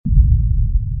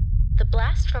The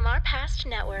Blast from Our Past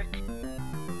Network.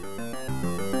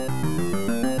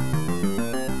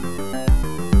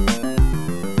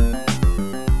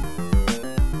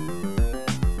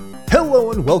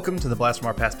 Hello and welcome to the Blast from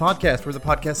Our Past podcast. We're the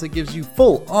podcast that gives you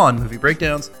full-on movie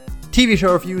breakdowns, TV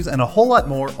show reviews, and a whole lot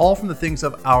more, all from the things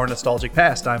of our nostalgic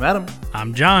past. I'm Adam.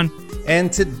 I'm John.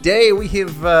 And today we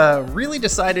have really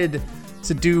decided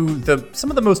to do some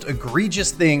of the most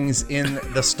egregious things in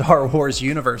the Star Wars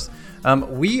universe.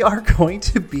 We are going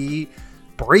to be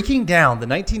breaking down the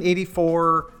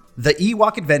 1984 The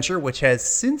Ewok Adventure, which has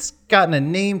since gotten a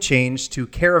name change to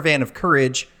Caravan of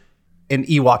Courage, an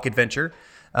Ewok Adventure.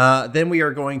 Then we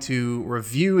are going to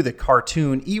review the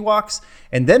cartoon Ewoks,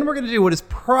 and then we're going to do what is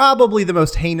probably the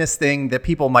most heinous thing that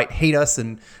people might hate us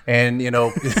and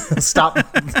stop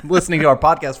listening to our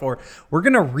podcast for. We're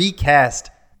going to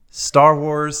recast Star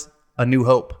Wars A New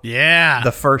Hope. Yeah.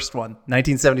 The first one,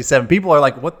 1977. People are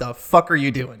like, what the fuck are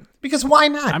you doing? Because why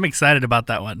not? I'm excited about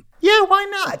that one. Yeah, why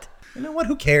not? You know what?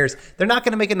 Who cares? They're not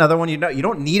going to make another one. You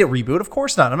don't need a reboot. Of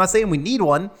course not. I'm not saying we need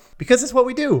one because it's what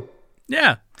we do.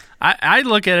 Yeah. I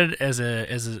look at it as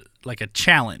a like a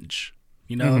challenge.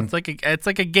 You know, it's like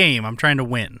a game. I'm trying to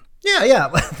win. Yeah.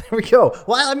 There we go.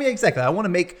 Well, I mean, exactly. I want to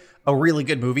make a really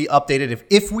good movie, updated.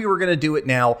 If we were going to do it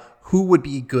now, who would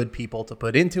be good people to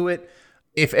put into it?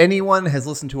 If anyone has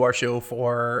listened to our show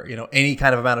for, any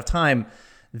kind of amount of time,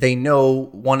 they know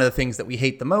one of the things that we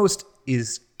hate the most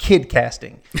is kid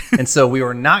casting. And so we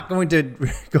were not going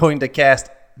to cast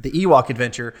the Ewok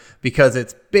Adventure because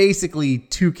it's basically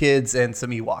two kids and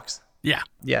some Ewoks. Yeah,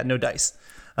 no dice.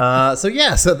 So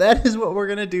that is what we're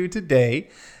going to do today.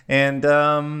 And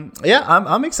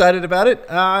I'm excited about it.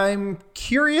 I'm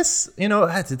curious,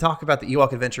 to talk about the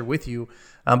Ewok Adventure with you.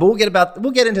 But we'll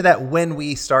get into that when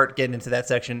we start getting into that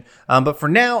section. But for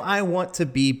now, I want to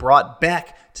be brought back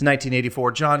to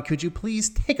 1984. John, could you please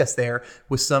take us there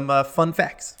with some fun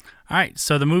facts? All right,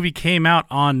 so the movie came out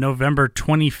on November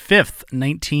 25th,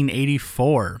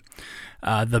 1984.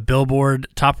 The Billboard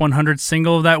Top 100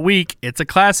 single of that week, it's a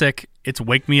classic. It's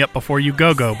Wake Me Up Before You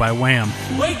Go Go by Wham.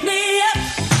 Wake me up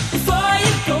before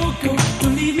you go go.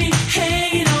 Don't leave me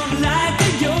hanging on like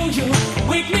a yo-yo.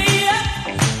 Wake me up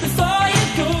before you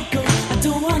go go. I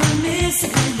don't want to miss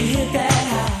it when you hit that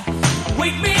high.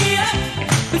 Wake me up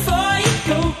before you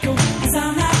go go. 'Cause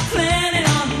I'm not planning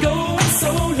on going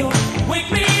solo.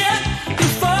 Wake me up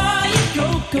before you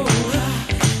go go.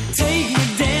 Take me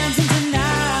dancing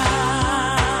tonight.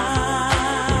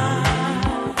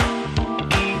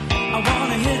 I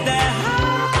want to hit that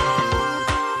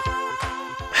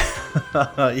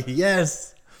high.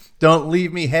 Yes. Don't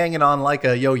leave me hanging on like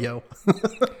a yo-yo.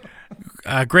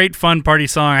 A great fun party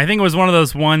song. I think it was one of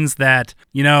those ones that,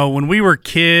 when we were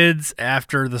kids,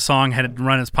 after the song had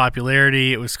run its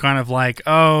popularity, it was kind of like,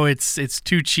 oh, it's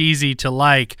too cheesy to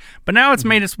like. But now it's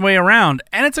made its way around,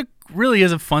 and it's really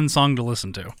is a fun song to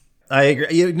listen to. I agree.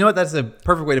 You know what? That's a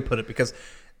perfect way to put it, because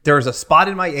there was a spot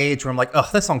in my age where I'm like, oh,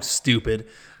 that song's stupid.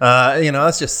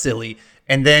 That's just silly.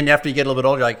 And then after you get a little bit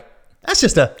older, you're like, it's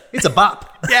a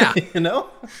bop. Yeah. You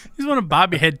just want to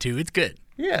bob your head to. It's good.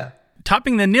 Yeah.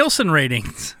 Topping the Nielsen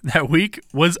ratings that week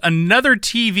was another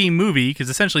TV movie, because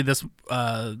essentially the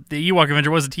Ewok Adventure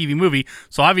was a TV movie,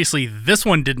 so obviously this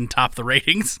one didn't top the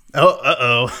ratings.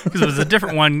 Because it was a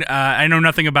different one. I know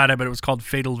nothing about it, but it was called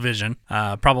Fatal Vision,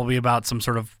 probably about some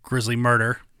sort of grisly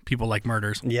murder. People like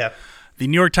murders. Yeah. The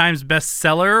New York Times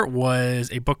bestseller was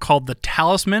a book called The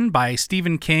Talisman by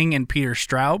Stephen King and Peter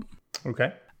Straub.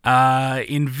 Okay.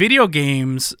 In video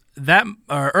games,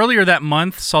 earlier that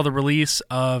month saw the release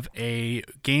of a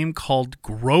game called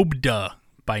Grobda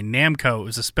by Namco. It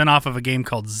was a spinoff of a game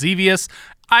called Xevious.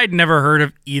 I'd never heard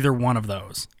of either one of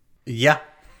those. Yeah,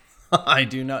 I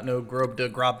do not know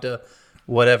Grobda,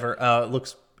 whatever.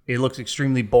 It looks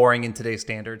extremely boring in today's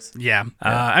standards. Yeah.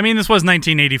 This was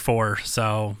 1984,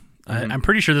 so I'm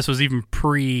pretty sure this was even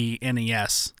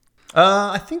pre-NES.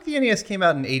 I think the NES came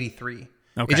out in 83.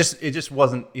 Okay. It just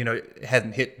wasn't, it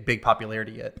hadn't hit big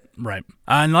popularity yet. Right.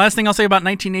 And the last thing I'll say about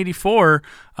 1984,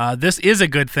 this is a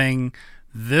good thing.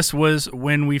 This was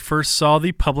when we first saw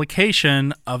the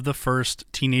publication of the first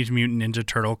Teenage Mutant Ninja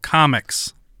Turtle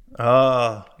comics.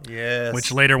 Oh, yes.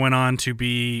 Which later went on to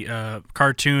be a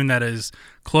cartoon that is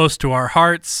close to our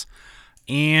hearts,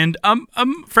 and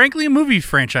frankly, a movie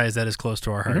franchise that is close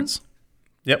to our hearts.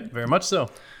 Yep, very much so.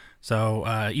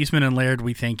 So, Eastman and Laird,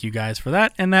 we thank you guys for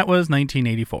that, and that was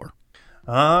 1984.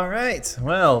 All right.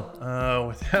 Well,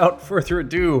 without further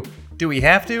ado, do we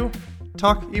have to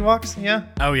talk Ewoks? Yeah?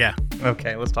 Oh, yeah.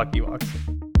 Okay, let's talk Ewoks.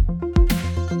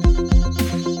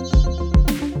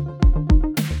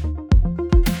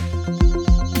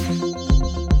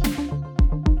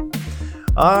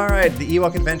 All right, the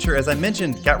Ewok Adventure, as I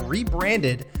mentioned, got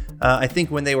rebranded. I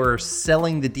think when they were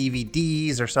selling the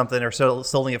DVDs or something, or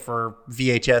selling it for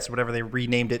VHS or whatever, they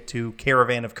renamed it to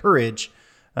Caravan of Courage,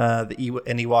 an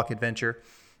Ewok Adventure.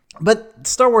 But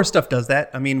Star Wars stuff does that.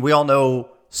 I mean, we all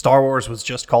know Star Wars was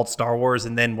just called Star Wars,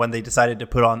 and then when they decided to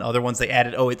put on other ones, they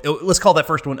added, let's call that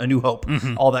first one A New Hope,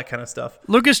 all that kind of stuff.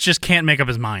 Lucas just can't make up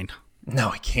his mind. No,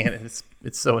 I can't.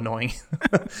 It's so annoying.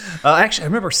 Actually, I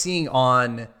remember seeing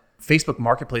on Facebook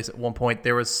Marketplace at one point,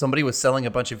 somebody was selling a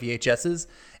bunch of VHSs,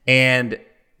 and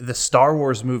the Star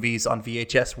Wars movies on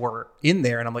VHS were in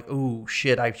there, and I'm like, oh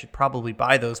shit, I should probably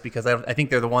buy those because I think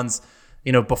they're the ones,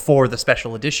 before the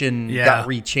special edition got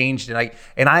rechanged,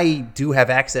 and I do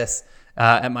have access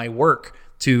at my work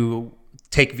to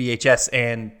take VHS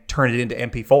and turn it into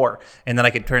MP4, and then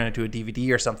I could turn it into a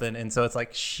DVD or something. And so it's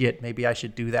like, shit, maybe I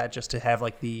should do that just to have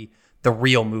like the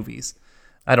real movies.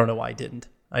 I don't know why I didn't.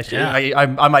 I should. Yeah.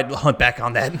 I might hunt back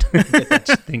on that and get that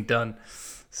thing done.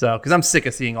 So, because I'm sick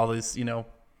of seeing all these,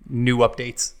 new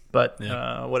updates, but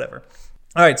whatever.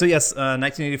 All right. So yes,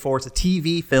 1984. It's a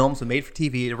TV film, so made for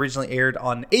TV. It originally aired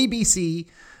on ABC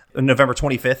on November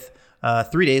 25th,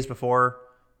 3 days before,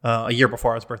 a year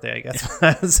before I was birthday, I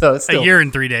guess. So it's still a year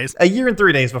and 3 days. A year and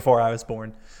 3 days before I was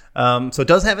born. So it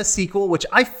does have a sequel, which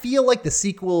I feel like the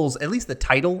sequels, at least the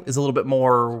title, is a little bit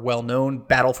more well-known.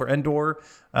 Battle for Endor,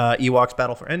 Ewoks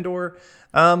Battle for Endor.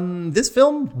 This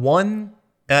film won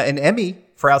an Emmy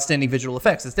for Outstanding Visual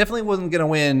Effects. It definitely wasn't going to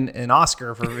win an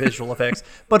Oscar for visual effects,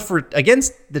 but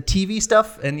against the TV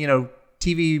stuff and,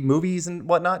 TV movies and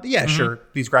whatnot, sure,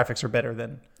 these graphics are better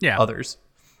than others.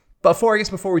 Before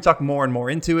we talk more and more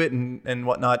into it and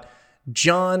whatnot,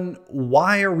 John,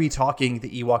 why are we talking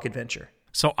the Ewok Adventure?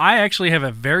 So I actually have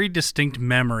a very distinct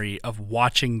memory of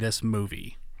watching this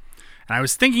movie. And I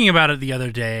was thinking about it the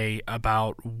other day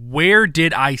about where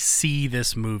did I see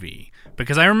this movie?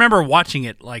 Because I remember watching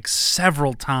it like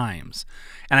several times.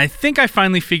 And I think I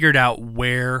finally figured out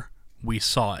where we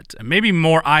saw it. And maybe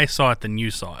more I saw it than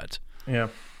you saw it. Yeah.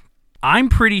 I'm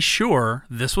pretty sure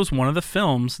this was one of the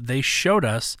films they showed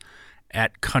us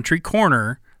at Country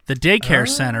Corner, the daycare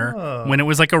center, when it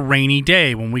was like a rainy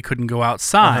day when we couldn't go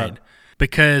outside.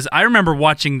 Because I remember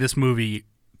watching this movie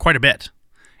quite a bit.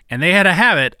 And they had a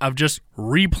habit of just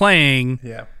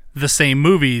replaying the same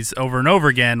movies over and over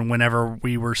again whenever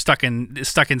we were stuck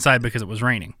inside because it was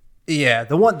raining. Yeah,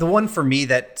 the one for me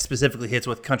that specifically hits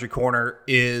with Country Corner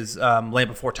is Land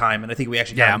Before Time, and I think we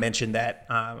actually kind of mentioned that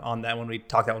on that when we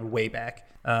talked that one way back.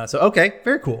 So okay,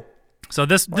 very cool. So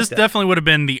this definitely would have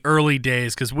been the early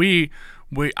days because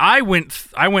I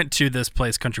went to this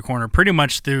place, Country Corner, pretty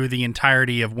much through the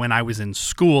entirety of when I was in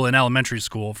school, in elementary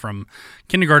school, from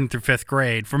kindergarten through 5th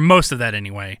grade, for most of that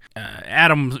anyway.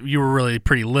 Adam, you were really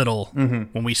pretty little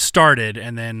when we started,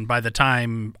 and then by the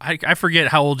time, I forget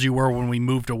how old you were when we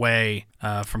moved away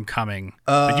from coming,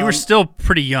 but you were still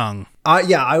pretty young.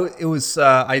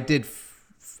 I did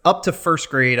up to 1st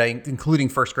grade, including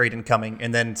 1st grade and coming,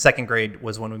 and then 2nd grade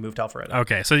was when we moved to Alpharetta.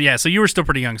 Okay, so you were still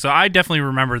pretty young. So I definitely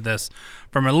remember this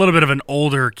from a little bit of an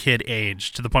older kid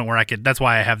age to the point where that's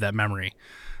why I have that memery.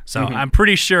 So I'm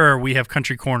pretty sure we have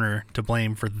Country Corner to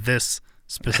blame for this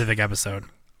specific episode.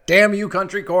 Damn you,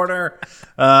 Country Corner.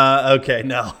 Okay,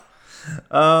 no.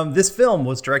 This film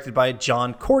was directed by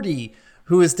John Cordy,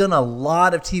 who has done a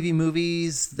lot of TV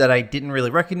movies that I didn't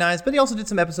really recognize, but he also did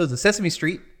some episodes of Sesame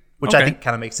Street, which I think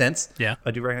kind of makes sense. Yeah.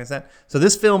 I do recognize that. So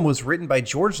this film was written by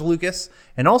George Lucas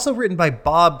and also written by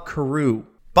Bob Carew.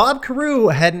 Bob Carew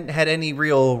hadn't had any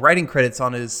real writing credits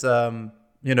on his, on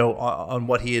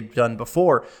what he had done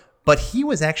before. But he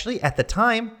was actually, at the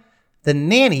time, the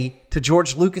nanny to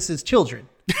George Lucas's children.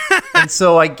 And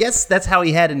so I guess that's how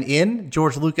he had an in.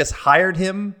 George Lucas hired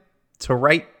him to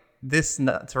write this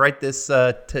teleplay,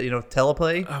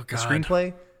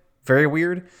 screenplay. Very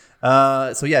weird.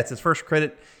 It's his first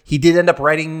credit. He did end up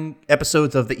writing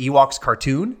episodes of the Ewoks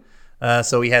cartoon,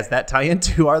 so he has that tie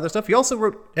into our other stuff. He also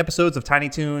wrote episodes of Tiny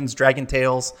Toons, Dragon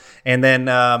Tales, and then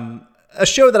a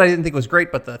show that I didn't think was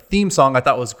great, but the theme song I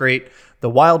thought was great, The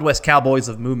Wild West Cowboys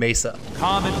of Moo Mesa.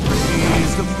 Comet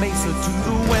raised the mesa to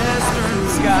the western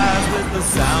skies with the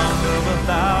sound of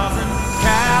 1,000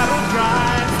 cattle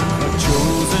drive. A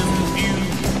chosen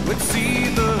few would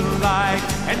see the light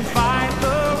and fight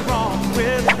the wrong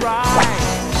with right.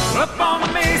 Up on the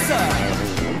mesa,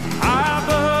 high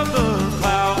above the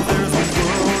clouds, there's a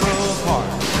world apart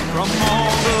from all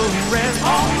the rest.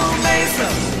 On the mesa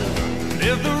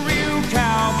live the real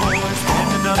cowboys,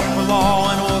 standing up for law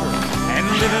and order and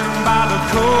living by the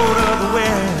code of the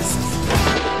West.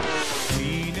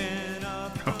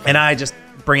 And I just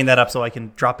bringing that up so I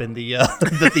can drop in the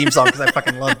the theme song because I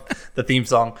fucking love the theme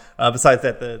song. Besides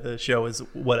that, the show is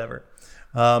whatever.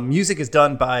 Music is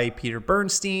done by Peter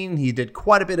Bernstein. He did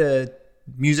quite a bit of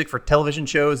music for television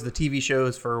shows, the TV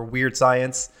shows for Weird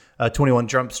Science, 21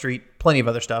 Jump Street, plenty of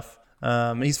other stuff.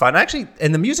 He's fine. Actually,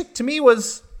 and the music to me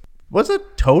was a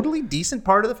totally decent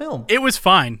part of the film. It was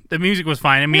fine. The music was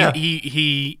fine. I mean, Yeah.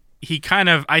 he kind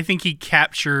of, I think he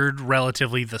captured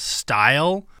relatively the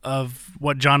style of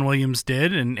what John Williams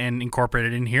did and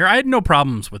incorporated in here. I had no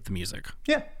problems with the music.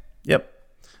 Yeah. Yep.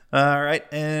 All right.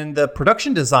 And the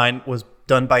production design was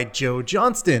done by Joe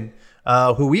Johnston,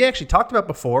 who we actually talked about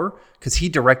before because he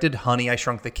directed Honey, I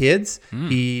Shrunk the Kids.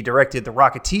 He directed The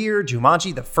Rocketeer,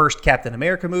 Jumanji, the first Captain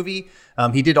America movie.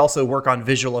 He did also work on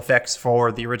visual effects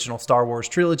for the original Star Wars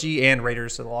trilogy and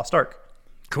Raiders of the Lost Ark.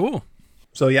 Cool.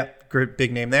 So yeah, great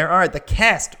big name there. All right, the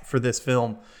cast for this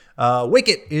film.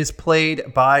 Wicket is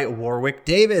played by Warwick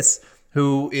Davis,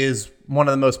 who is one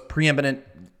of the most preeminent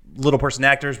little person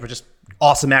actors, but just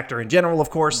awesome actor in general, of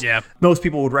course. Yeah. Most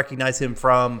people would recognize him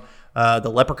from the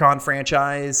Leprechaun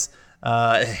franchise,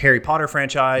 Harry Potter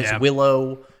franchise, Yeah.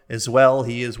 Willow as well.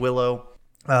 He is Willow.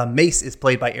 Mace is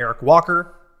played by Eric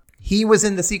Walker. He was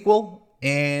in the sequel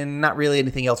and not really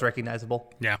anything else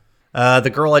recognizable. Yeah. The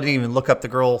girl, I didn't even look up the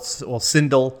girl, well,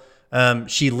 Sindel.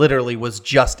 She literally was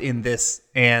just in this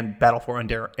and Battle for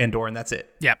Endor, and that's it.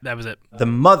 Yeah, that was it. The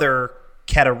mother,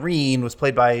 Katarine, was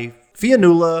played by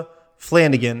Fionnuala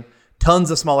Flanagan.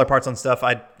 Tons of smaller parts on stuff.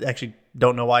 I actually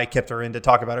don't know why I kept her in to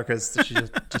talk about her because she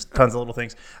just tons of little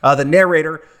things. The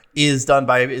narrator is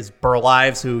Burl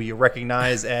Ives, who you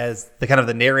recognize as the kind of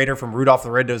the narrator from Rudolph the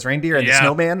Red-Nosed Reindeer and the Yeah.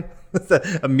 Snowman.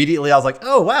 Immediately, I was like,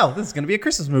 oh, wow, this is going to be a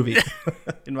Christmas movie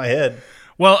in my head.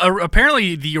 Well,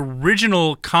 apparently the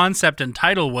original concept and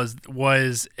title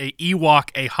was a Ewok,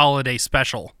 a holiday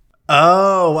special.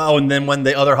 Oh, wow. And then when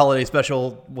the other holiday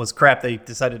special was crap, they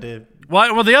decided to...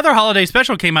 Well, the other holiday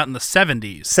special came out in the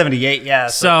 70s. 78, yeah.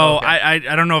 So okay. I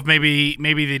don't know if maybe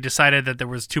they decided that there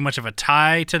was too much of a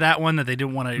tie to that one, that they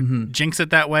didn't want to jinx it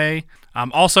that way.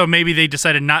 Also, maybe they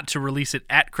decided not to release it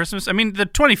at Christmas. I mean, the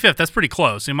 25th, that's pretty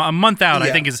close. A month out, I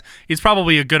Yeah. think, is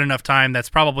probably a good enough time. That's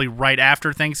probably right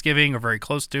after Thanksgiving or very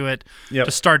close to it Yep.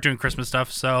 to start doing Christmas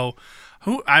stuff. So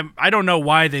I don't know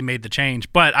why they made the change,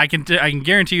 but I can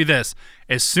guarantee you this.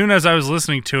 As soon as I was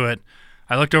listening to it,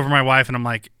 I looked over my wife and I'm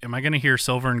like, am I going to hear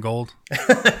silver and gold?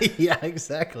 Yeah,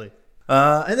 exactly.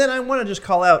 And then I want to just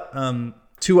call out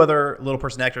two other little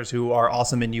person actors who are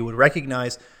awesome and you would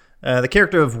recognize. The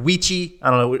character of Weechi,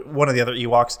 I don't know, one of the other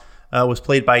Ewoks, was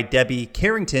played by Debbie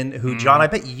Carrington, who, John, I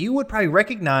bet you would probably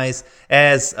recognize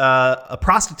as a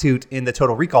prostitute in the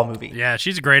Total Recall movie. Yeah,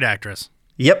 she's a great actress.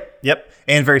 Yep.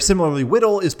 And very similarly,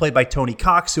 Whittle is played by Tony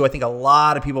Cox, who I think a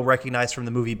lot of people recognize from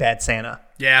the movie Bad Santa.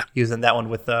 Yeah. He was in that one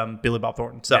with Billy Bob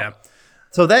Thornton. So, Yeah.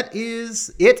 so that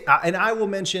is it. And I will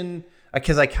mention,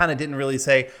 because I kind of didn't really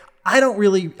say, I didn't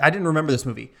remember this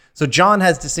movie. So John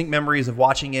has distinct memories of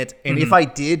watching it. And if I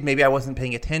did, maybe I wasn't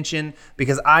paying attention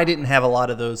because I didn't have a lot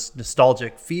of those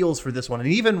nostalgic feels for this one. And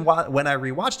even when I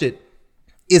rewatched it,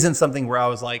 isn't something where I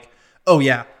was like, oh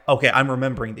yeah, okay, I'm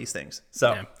remembering these things.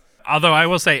 So. Yeah. Although I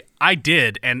will say I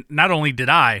did, and not only did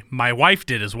I, my wife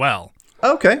did as well.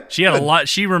 Okay. She had good. a lot.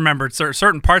 She remembered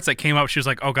certain parts that came up. She was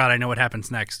like, "Oh God, I know what happens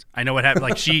next. I know what happened."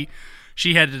 Like she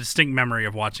had a distinct memory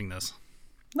of watching this.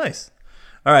 Nice.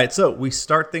 All right, so we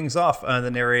start things off.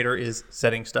 The narrator is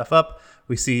setting stuff up.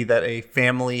 We see that a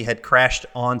family had crashed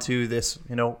onto this,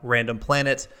 random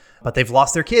planet, but they've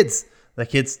lost their kids. The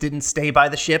kids didn't stay by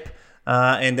the ship,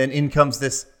 and then in comes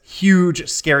this huge,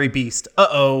 scary beast.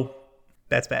 Uh-oh.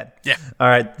 That's bad. Yeah. All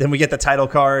right. Then we get the title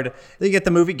card. Then you get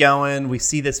the movie going. We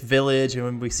see this village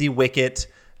and we see Wicket,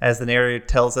 as the narrator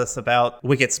tells us about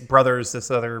Wicket's brothers. This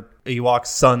other Ewok's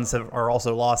sons are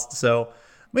also lost. So,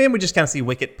 man, we just kind of see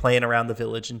Wicket playing around the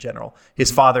village in general.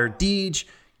 His father, Deej,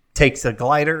 takes a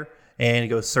glider and he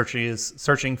goes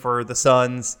searching for the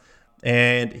sons.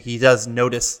 And he does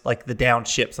notice like the downed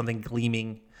ship, something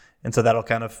gleaming. And so that'll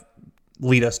kind of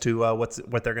lead us to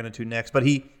what they're going to do next. But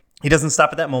he doesn't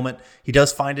stop at that moment. He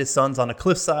does find his sons on a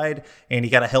cliffside, and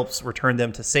he kind of helps return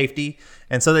them to safety.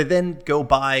 And so they then go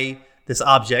by this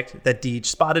object that Deej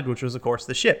spotted, which was, of course,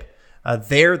 the ship.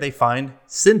 There they find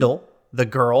Sindel, the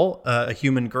girl, a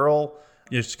human girl,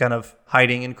 just kind of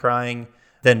hiding and crying.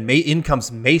 Then in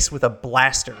comes Mace with a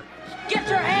blaster. Get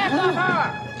your hands off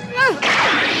her!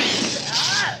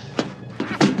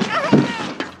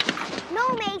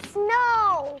 No, Mace,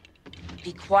 no!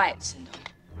 Be quiet, Sindel.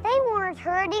 They weren't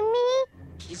hurting me.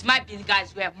 These might be the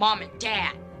guys who have mom and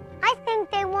dad. I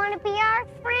think they want to be our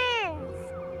friends.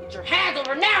 Get your hands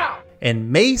over now!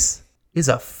 And Mace is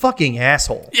a fucking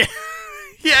asshole.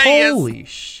 Yeah, he is. Holy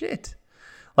shit.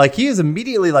 Like, he is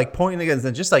immediately, like, pointing against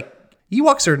them. Just, like,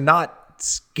 Ewoks are not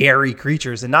scary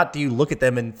creatures, and not do you look at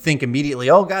them and think immediately,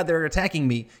 oh, God, they're attacking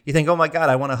me. You think, oh, my God,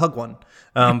 I want to hug one.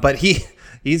 But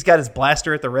he's got his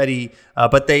blaster at the ready,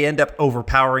 but they end up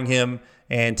overpowering him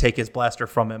and take his blaster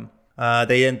from him.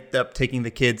 They end up taking the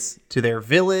kids to their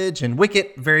village, and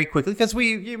Wicket very quickly, because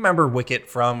you remember Wicket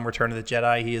from Return of the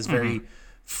Jedi. He is very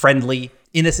friendly,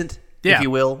 innocent, if you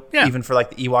will, even for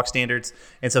like the Ewok standards.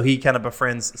 And so he kind of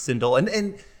befriends Sindel.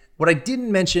 And what I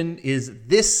didn't mention is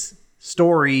this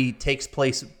story takes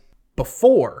place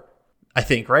before, I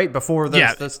think, right? Before the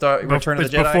Return of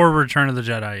the Jedi? Before Return of the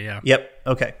Jedi, yeah. Yep,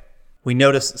 okay. We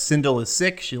notice Sindel is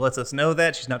sick. She lets us know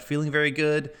that. She's not feeling very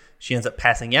good. She ends up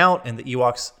passing out, and the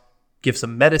Ewoks give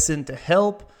some medicine to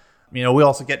help. You know, we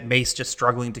also get Mace just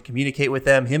struggling to communicate with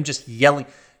them. Him just yelling.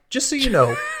 Just so you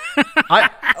know,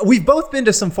 we've both been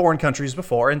to some foreign countries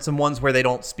before, and some ones where they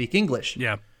don't speak English.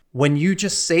 Yeah. When you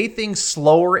just say things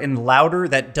slower and louder,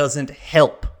 that doesn't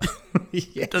help.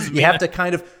 You have to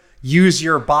kind of use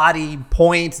your body,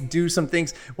 point, do some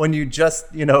things. When you just,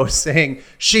 saying,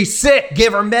 she's sick,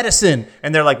 give her medicine.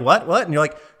 And they're like, what? And you're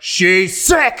like, she's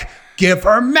sick, give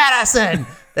her medicine.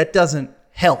 That doesn't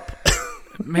help.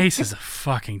 Mace is a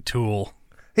fucking tool.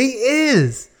 He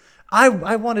is.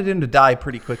 I wanted him to die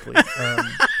pretty quickly.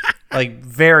 Like,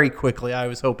 very quickly. I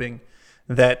was hoping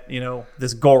that,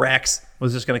 this Gorax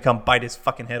was just going to come bite his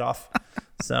fucking head off.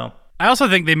 So I also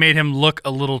think they made him look a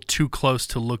little too close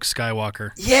to Luke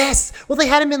Skywalker. Yes. Well, they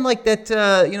had him in like that,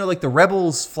 like the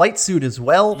Rebels flight suit as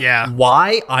well. Yeah.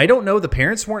 Why? I don't know. The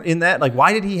parents weren't in that. Like,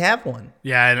 why did he have one?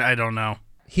 Yeah, I don't know.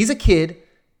 He's a kid.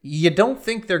 You don't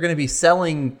think they're going to be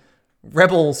selling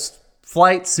Rebels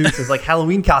flight suits as like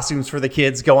Halloween costumes for the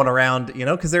kids going around,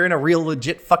 because they're in a real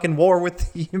legit fucking war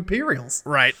with the Imperials.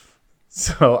 Right.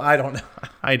 So I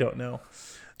don't know.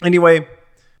 Anyway,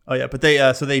 but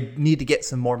they need to get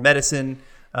some more medicine.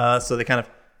 So they kind of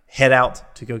head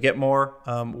out to go get more.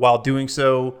 While doing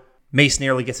so, Mace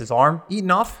nearly gets his arm eaten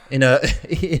off in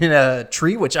a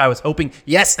tree, which I was hoping,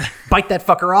 yes, bite that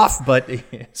fucker off. But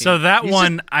so that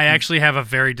one I actually have a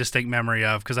very distinct memory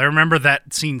of, because I remember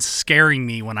that scene scaring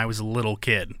me when I was a little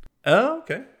kid. Oh,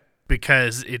 okay.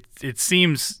 Because it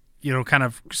seems, kind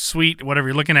of sweet, whatever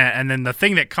you're looking at, and then the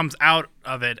thing that comes out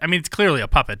of it, I mean, it's clearly a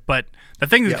puppet, but the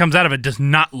thing that comes out of it does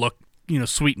not look,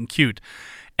 sweet and cute.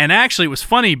 And actually, it was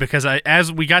funny because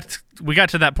as we got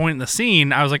to that point in the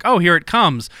scene, I was like, oh, here it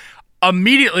comes.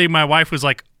 Immediately, my wife was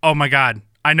like, "Oh my God,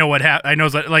 I know what happened." I know,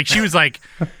 like she was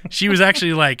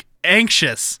actually like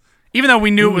anxious, even though we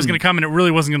knew it was going to come and it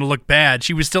really wasn't going to look bad.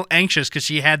 She was still anxious because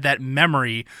she had that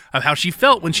memory of how she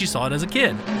felt when she saw it as a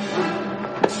kid.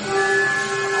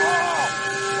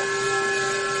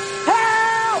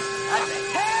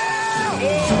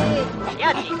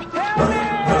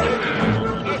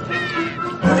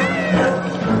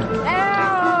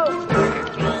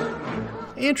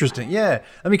 Interesting, yeah.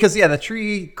 I mean, because, the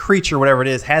tree creature, whatever it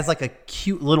is, has like a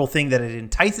cute little thing that it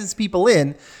entices people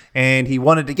in, and he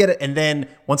wanted to get it, and then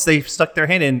once they stuck their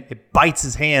hand in, it bites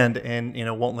his hand and,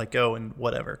 won't let go and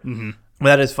whatever. Mm-hmm.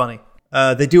 That is funny.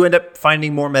 They do end up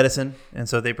finding more medicine, and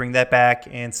so they bring that back,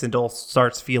 and Sindel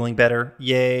starts feeling better.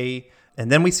 Yay. And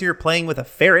then we see her playing with a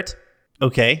ferret.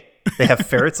 Okay. They have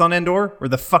ferrets on Endor? Where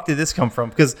the fuck did this come from?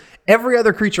 Because every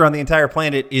other creature on the entire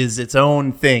planet is its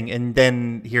own thing, and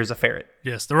then here's a ferret.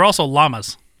 Yes, there were also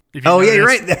llamas. You're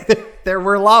right. There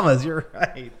were llamas. You're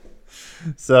right.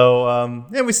 So,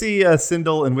 and we see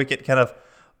Sindel and Wicket kind of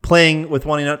playing with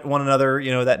one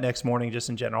another, that next morning, just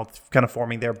in general, kind of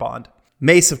forming their bond.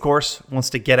 Mace, of course,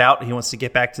 wants to get out. He wants to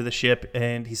get back to the ship,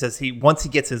 and he says once he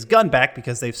gets his gun back,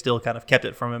 because they've still kind of kept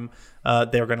it from him,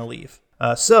 they're going to leave.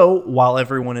 So while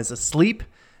everyone is asleep,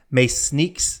 Mace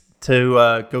sneaks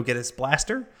to go get his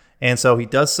blaster, and so he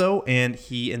does so, and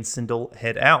he and Sindel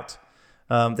head out.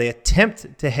 They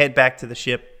attempt to head back to the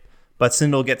ship, but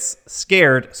Sindel gets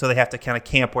scared, so they have to kind of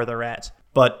camp where they're at.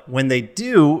 But when they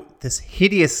do, this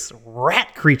hideous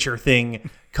rat creature thing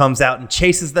comes out and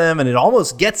chases them, and it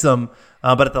almost gets them.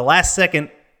 But at the last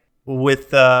second,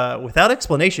 without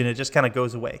explanation, it just kind of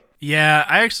goes away.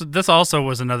 Yeah, this also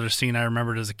was another scene I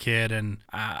remembered as a kid, and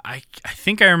I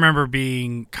think I remember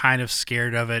being kind of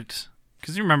scared of it.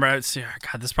 Because you remember,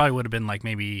 this probably would have been like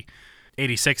maybe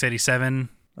 86, 87,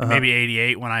 maybe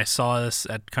 88 when I saw this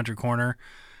at Country Corner.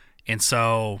 And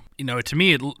so, to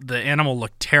me, the animal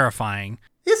looked terrifying.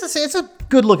 It's a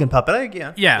good-looking puppet.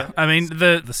 Yeah. I mean,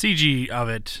 the CG of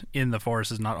it in the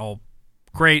forest is not all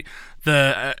great.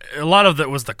 A lot of it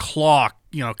was the claw,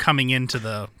 coming into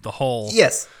the hole.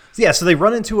 Yes. Yeah, so they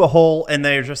run into a hole, and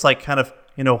they're just like kind of,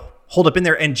 hold up in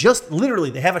there, and just literally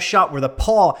they have a shot where the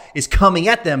paw is coming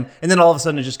at them, and then all of a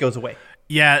sudden it just goes away.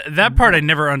 Yeah, that part I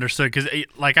never understood because,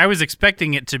 like, I was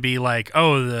expecting it to be like,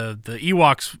 oh, the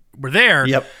Ewoks were there.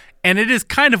 Yep. And it is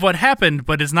kind of what happened,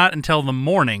 but it's not until the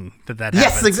morning that happens.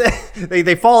 Yes, exactly.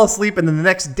 They fall asleep, and then the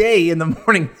next day in the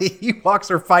morning, the Ewoks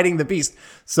are fighting the beast.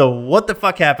 So what the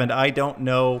fuck happened? I don't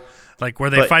know. Like, were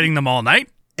they fighting them all night?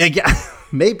 Yeah,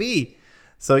 maybe.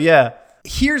 So yeah.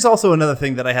 Here's also another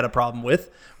thing that I had a problem with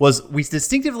was we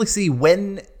distinctively see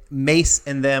when Mace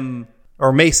and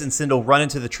Sindel run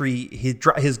into the tree,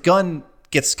 his gun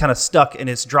gets kind of stuck and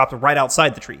it's dropped right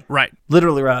outside the tree. Right.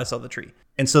 Literally right outside the tree.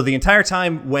 And so the entire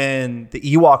time when the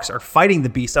Ewoks are fighting the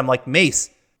beast, I'm like,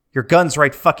 Mace, your gun's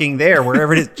right fucking there.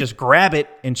 Wherever it is, just grab it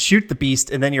and shoot the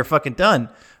beast, and then you're fucking done.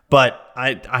 But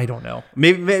I don't know.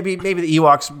 Maybe the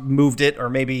Ewoks moved it, or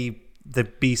maybe the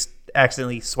beast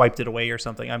accidentally swiped it away or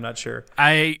something. I'm not sure.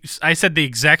 I said the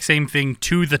exact same thing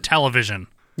to the television.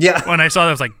 Yeah. When I saw that,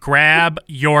 I was like, grab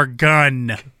your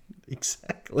gun.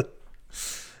 Exactly.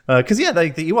 Because,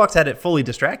 the Ewoks had it fully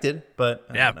distracted, but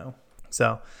I don't know.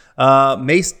 So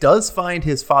Mace does find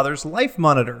his father's life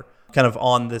monitor kind of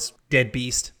on this dead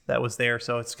beast that was there.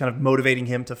 So it's kind of motivating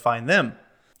him to find them.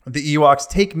 The Ewoks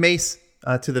take Mace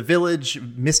to the village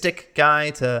mystic guy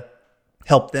to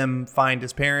help them find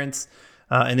his parents.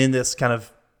 And in this kind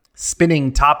of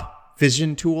spinning top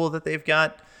vision tool that they've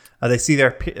got, they see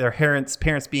their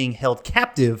parents being held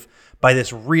captive by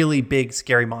this really big,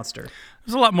 scary monster.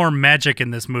 There's a lot more magic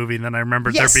in this movie than I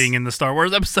remembered there being in the Star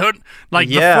Wars episode. Like,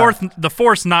 the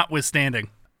Force notwithstanding.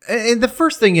 And the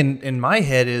first thing in my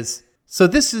head is, so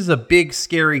this is a big,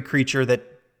 scary creature that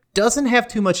doesn't have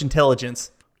too much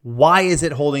intelligence. Why is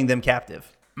it holding them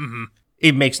captive? Mm-hmm.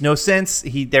 It makes no sense.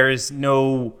 There is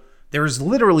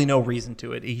literally no reason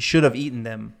to it. He should have eaten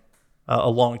them a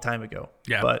long time ago.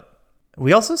 Yeah. But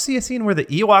we also see a scene where the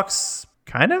Ewoks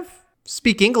kind of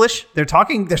speak English. They're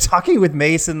talking with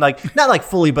Mace, and like not like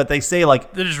fully, but they say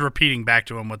like they're just repeating back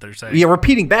to him what they're saying. Yeah,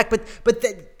 repeating back, but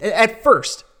at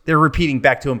first they're repeating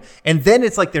back to him, and then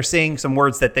it's like they're saying some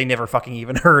words that they never fucking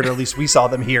even heard, or at least we saw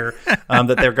them hear,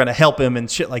 that they're going to help him and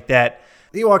shit like that.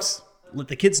 The Ewoks let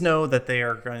the kids know that they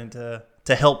are going to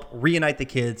help reunite the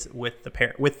kids with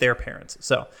their parents.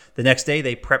 So the next day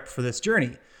they prep for this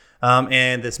journey,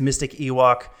 and this mystic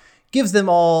Ewok gives them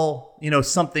all,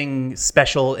 something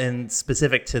special and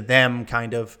specific to them,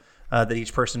 kind of, that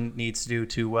each person needs to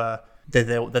do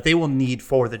that they will need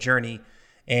for the journey.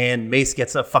 And Mace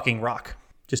gets a fucking rock,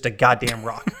 just a goddamn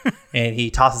rock, and he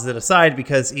tosses it aside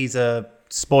because he's a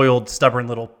spoiled, stubborn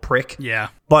little prick. Yeah.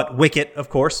 But Wicket, of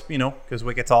course, because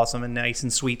Wicket's awesome and nice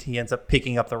and sweet, he ends up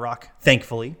picking up the rock,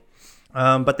 thankfully.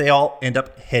 But they all end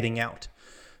up heading out.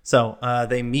 So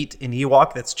they meet an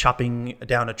Ewok that's chopping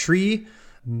down a tree.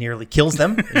 Nearly kills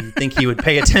them. You'd think he would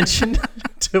pay attention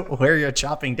to where you're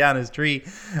chopping down his tree.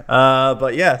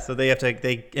 But yeah, so they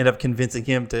end up convincing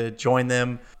him to join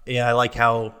them. Yeah, I like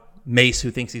how Mace, who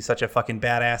thinks he's such a fucking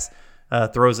badass,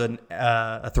 throws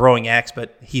a throwing axe,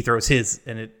 but he throws his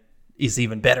and it is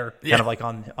even better, kind of like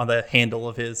on the handle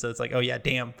of his. So it's like, oh yeah,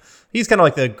 damn. He's kind of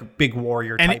like the big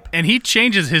warrior type. And he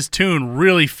changes his tune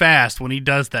really fast when he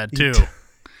does that too.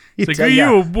 It's like, are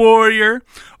you a warrior?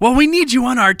 Well, we need you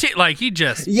on our team. Like, he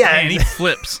just, man, he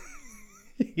flips.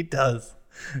 He does.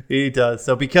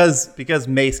 So because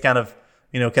Mace kind of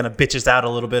bitches out a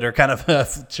little bit or kind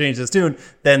of changes his tune,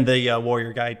 then the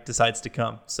warrior guy decides to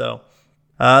come. So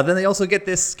then they also get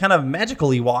this kind of magical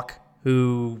Ewok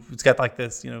who's got like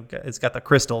this, it's got the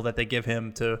crystal that they give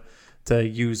him to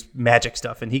use magic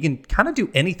stuff. And he can kind of do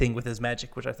anything with his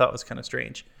magic, which I thought was kind of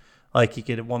strange. Like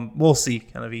we'll see,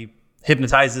 kind of he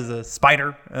hypnotizes a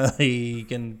spider. He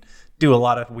can do a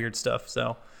lot of weird stuff.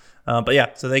 So, but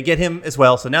yeah, so they get him as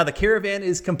well. So now the caravan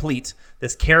is complete.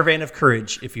 This caravan of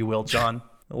courage, if you will, John.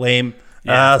 Lame.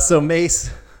 Yeah. So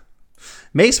Mace,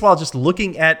 while just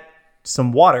looking at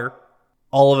some water,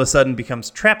 all of a sudden becomes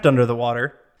trapped under the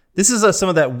water. This is some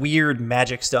of that weird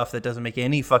magic stuff that doesn't make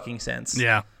any fucking sense.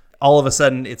 Yeah. All of a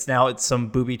sudden, it's some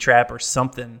booby trap or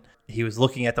something. He was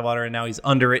looking at the water and now he's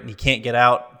under it and he can't get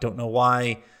out. Don't know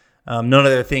why. None of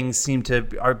their things seem to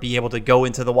be able to go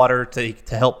into the water to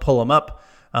help pull him up.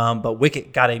 But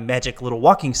Wicket got a magic little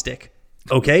walking stick.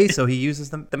 Okay, so he uses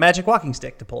the magic walking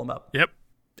stick to pull him up. Yep.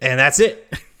 And that's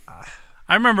it.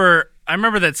 I remember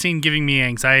that scene giving me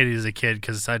anxiety as a kid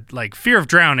because fear of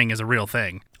drowning is a real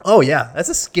thing. Oh, yeah. That's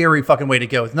a scary fucking way to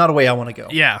go. It's not a way I want to go.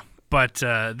 Yeah. But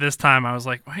this time I was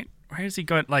like, why is he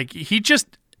going? Like, he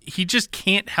just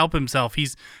can't help himself.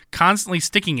 He's constantly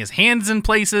sticking his hands in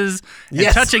places and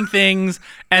touching things,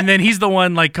 and then he's the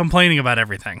one like complaining about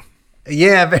everything.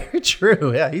 Yeah, very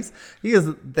true. Yeah, he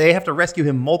is. They have to rescue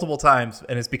him multiple times,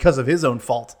 and it's because of his own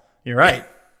fault. You're right.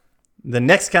 The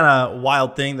next kind of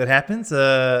wild thing that happens,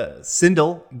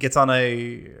 Sindel gets on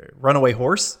a runaway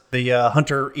horse. The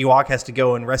hunter Ewok has to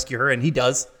go and rescue her, and he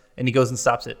does, and he goes and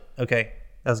stops it. Okay,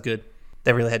 that was good.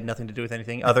 That really had nothing to do with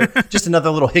anything other, just another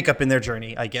little hiccup in their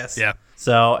journey, I guess. Yeah.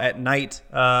 So at night,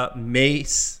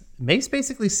 Mace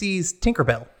basically sees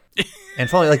Tinkerbell, and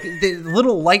finally, like the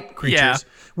little light creatures. Yeah.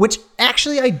 Which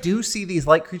actually, I do see these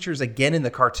light creatures again in the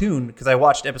cartoon because I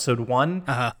watched episode 1,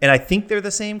 and I think they're the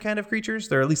same kind of creatures.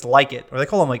 They're at least like it, or they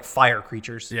call them like fire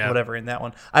creatures, whatever. In that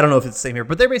one, I don't know if it's the same here,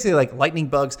 but they're basically like lightning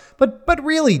bugs, but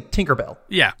really Tinkerbell,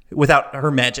 without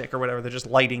her magic or whatever. They're just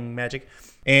lighting magic,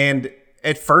 and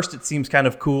at first it seems kind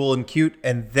of cool and cute,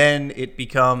 and then it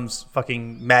becomes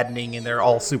fucking maddening, and they're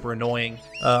all super annoying,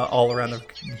 all around the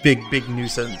big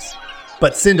nuisance.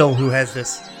 But Sindel, who has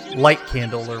this light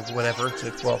candle or whatever,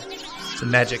 it's a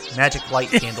magic light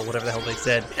candle, whatever the hell they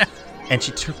said, and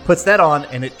she puts that on,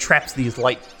 and it traps these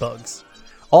light bugs,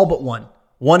 all but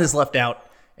one is left out,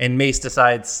 and Mace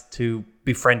decides to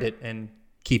befriend it and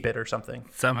keep it or something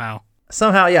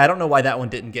Somehow, yeah. I don't know why that one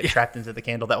didn't get trapped into the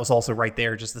candle. That was also right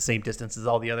there, just the same distance as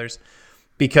all the others,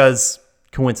 because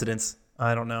coincidence,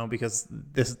 I don't know, because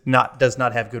this does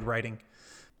not have good writing.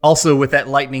 Also, with that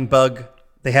lightning bug,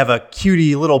 they have a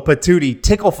cutie little patootie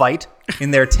tickle fight in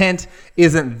their tent.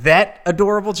 Isn't that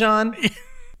adorable, John?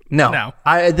 No.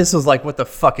 This was like, what the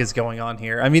fuck is going on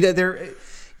here? I mean,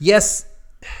 yes,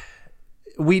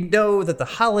 we know that the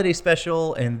holiday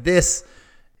special and this,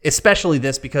 especially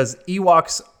this, because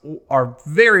Ewoks are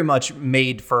very much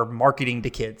made for marketing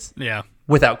to kids. Yeah.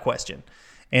 Without question.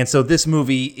 And so this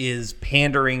movie is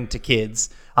pandering to kids.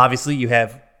 Obviously, you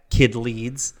have kid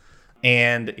leads,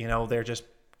 and, they're just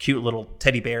cute little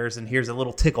teddy bears, and here's a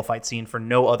little tickle fight scene for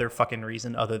no other fucking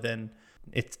reason other than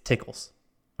it tickles.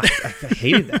 I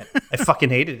hated that. I fucking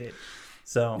hated it.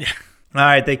 So, all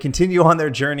right, they continue on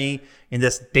their journey in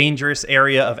this dangerous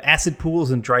area of acid pools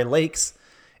and dry lakes,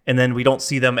 and then we don't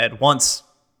see them at once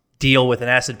deal with an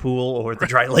acid pool or the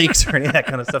dry lakes or any of that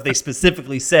kind of stuff. They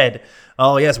specifically said,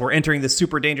 oh, yes, we're entering this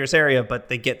super dangerous area, but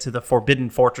they get to the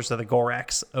forbidden fortress of the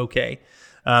Goraks. Okay.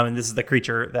 And this is the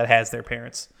creature that has their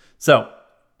parents. So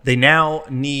they now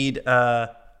need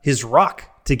his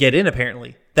rock to get in,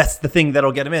 apparently. That's the thing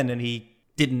that'll get him in, and he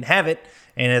didn't have it.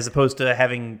 And as opposed to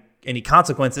having any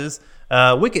consequences,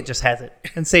 Wicket just has it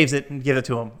and saves it and gives it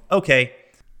to him. Okay.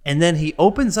 And then he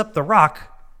opens up the rock,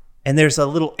 and there's a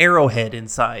little arrowhead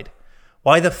inside.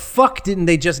 Why the fuck didn't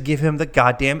they just give him the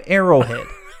goddamn arrowhead?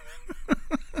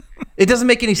 It doesn't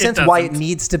make any sense why it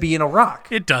needs to be in a rock.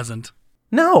 It doesn't.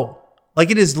 No.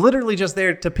 Like, it is literally just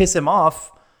there to piss him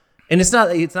off. And it's not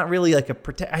really like a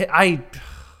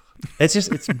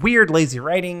it's weird, lazy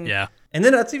writing. Yeah. And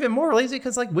then that's even more lazy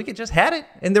because, like, Wicket just had it,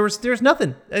 and there's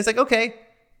nothing. It's like, okay,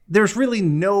 there's really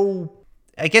no,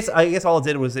 I guess all it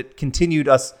did was it continued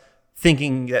us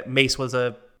thinking that Mace was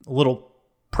a little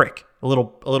prick, a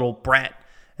little brat.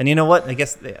 And you know what? I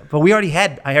guess, but I already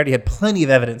had plenty of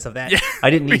evidence of that. Yeah. I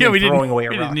didn't need him throwing away a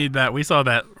rock. We didn't need that. We saw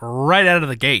that right out of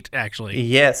the gate, actually.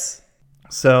 Yes.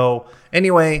 So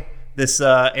anyway, this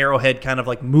arrowhead kind of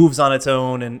like moves on its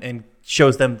own and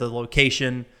shows them the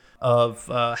location of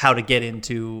how to get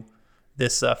into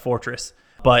this fortress.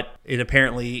 But it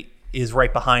apparently is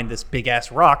right behind this big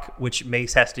ass rock, which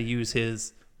Mace has to use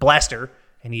his blaster,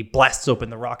 and he blasts open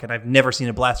the rock. And I've never seen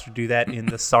a blaster do that in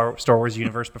the Star Wars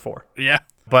universe before. Yeah.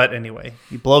 But anyway,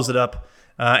 he blows it up,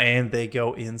 and they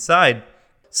go inside.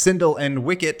 Sindel and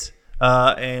Wicket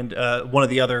and one of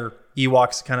the other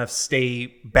Ewoks kind of stay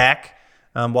back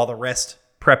while the rest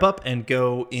prep up and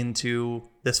go into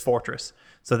this fortress.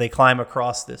 So they climb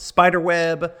across this spider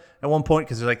web at one point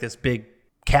because there's like this big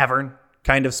cavern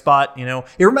kind of spot.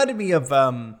 It reminded me of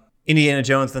Indiana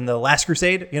Jones and the Last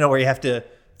Crusade, where you have to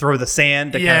throw the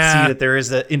sand to kind of see that there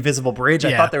is an invisible bridge.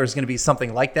 I thought there was going to be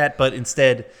something like that, but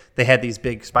instead they had these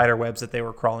big spider webs that they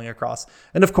were crawling across.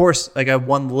 And of course, like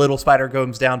one little spider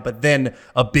comes down, but then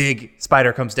a big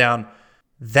spider comes down.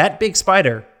 That big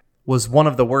spider was one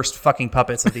of the worst fucking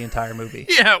puppets of the entire movie.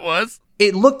 Yeah, it was.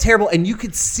 It looked terrible, and you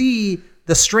could see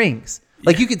the strings.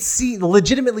 Like, you could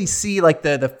legitimately see like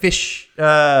the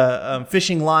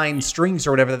fishing line strings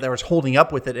or whatever that was holding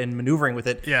up with it and maneuvering with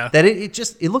it. Yeah. That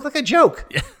it looked like a joke.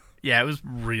 Yeah. Yeah, it was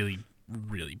really,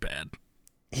 really bad.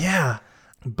 Yeah.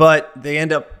 But they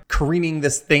end up careening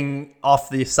this thing off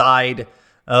the side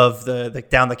of the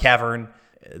down the cavern.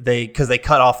 Because they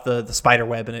cut off the spider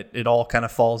web, and it all kind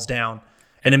of falls down.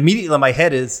 And immediately my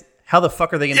head is, how the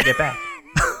fuck are they going to get back?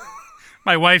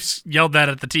 My wife's yelled that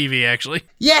at the TV, actually.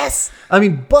 Yes! I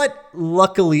mean, but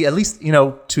luckily, at least,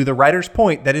 to the writer's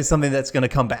point, that is something that's going to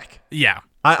come back. Yeah.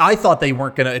 I thought they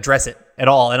weren't going to address it at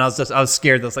all, and I was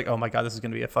scared. I was like, oh my God, this is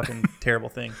going to be a fucking terrible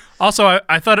thing. Also,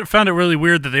 I found it really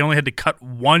weird that they only had to cut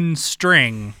one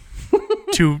string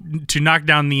to knock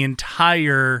down the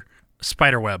entire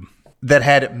spider web. That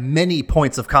had many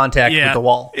points of contact with the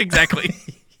wall. Exactly.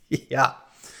 Yeah.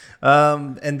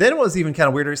 And then it was even kind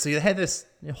of weirder. So you had this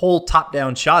whole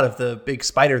top-down shot of the big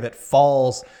spider that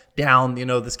falls down,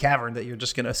 this cavern that you're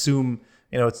just going to assume,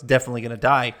 it's definitely going to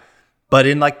die. But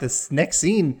in like this next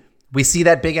scene, we see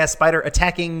that big-ass spider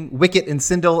attacking Wicket and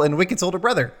Sindel and Wicket's older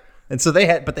brother. And so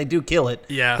they do kill it.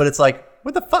 Yeah. But it's like,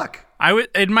 what the fuck?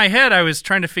 In my head, I was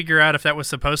trying to figure out if that was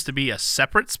supposed to be a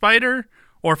separate spider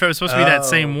or if it was supposed to be that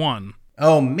same one.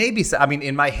 Oh, maybe so. I mean,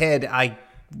 in my head, I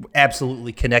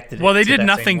absolutely connected it. Well, they to did that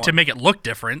nothing same to one. make it look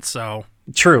different, so.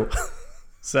 True.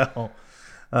 So,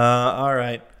 all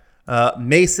right.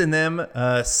 Mace and them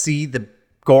see the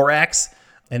Gorax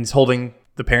and is holding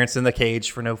the parents in the cage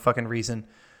for no fucking reason.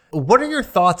 What are your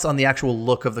thoughts on the actual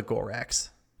look of the Gorax?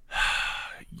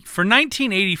 For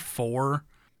 1984,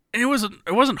 it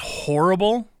wasn't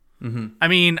horrible. Mm-hmm. I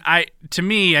mean, to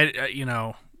me,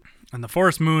 on the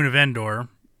forest moon of Endor.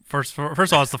 First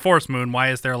of all, it's the forest moon. Why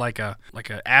is there like a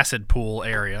acid pool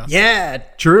area? Yeah,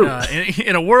 true.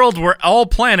 In a world where all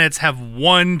planets have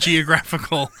one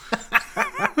geographical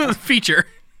feature,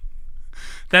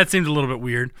 that seemed a little bit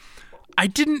weird. I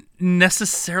didn't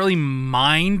necessarily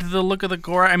mind the look of the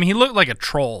Gorax. I mean, he looked like a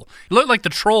troll. He looked like the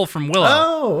troll from Willow.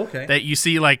 Oh, okay. That you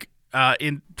see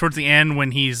towards the end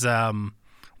when he's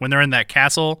when they're in that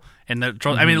castle and the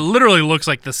troll. Mm-hmm. I mean, it literally looks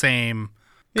like the same.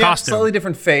 Yeah, costume. Slightly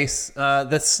different face.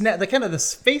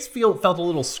 The face felt a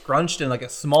little scrunched and like a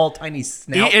small, tiny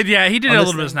snout. He did a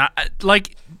little bit of snot.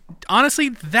 Like, honestly,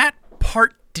 that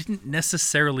part didn't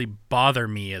necessarily bother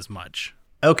me as much.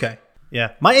 Okay.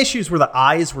 Yeah. My issues were the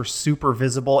eyes were super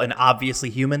visible and obviously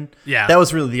human. Yeah. That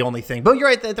was really the only thing. But you're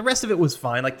right. The rest of it was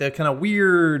fine. Like the kind of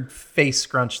weird face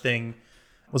scrunch thing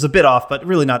was a bit off, but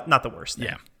really not the worst thing.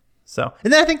 Yeah. So,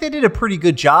 and then I think they did a pretty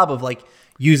good job of like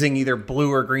using either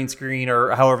blue or green screen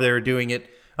or however they were doing it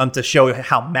to show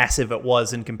how massive it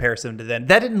was in comparison to then.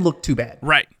 That didn't look too bad.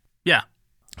 Right. Yeah.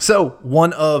 So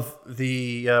one of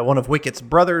Wicket's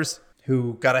brothers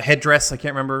who got a headdress, I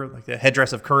can't remember, like the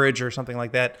headdress of courage or something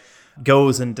like that,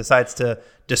 goes and decides to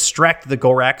distract the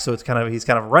Gorax. So he's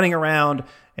kind of running around,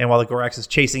 and while the Gorax is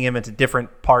chasing him into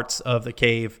different parts of the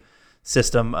cave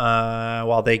system,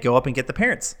 while they go up and get the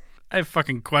parents. I have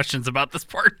fucking questions about this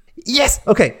part. Yes.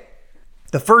 Okay.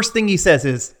 The first thing he says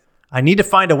is, I need to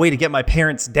find a way to get my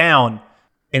parents down.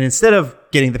 And instead of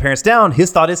getting the parents down,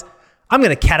 his thought is, I'm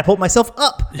going to catapult myself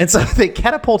up. And so they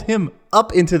catapult him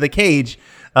up into the cage.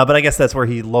 But I guess that's where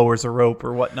he lowers a rope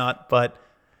or whatnot. But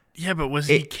yeah, but was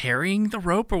he carrying the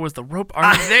rope or was the rope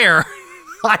already there?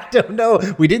 I don't know.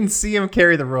 We didn't see him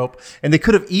carry the rope. And they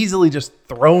could have easily just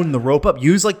thrown the rope up.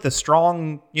 Use like the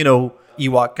strong,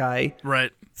 Ewok guy.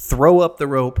 Right. Throw up the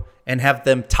rope and have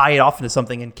them tie it off into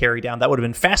something and carry down. That would have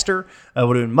been faster.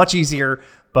 Would have been much easier.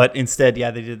 But instead,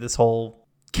 they did this whole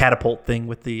catapult thing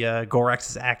with the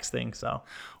Gorax's axe thing. So,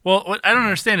 well, what I don't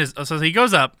understand is, so he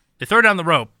goes up, they throw down the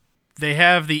rope, they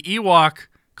have the Ewok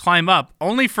climb up,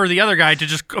 only for the other guy to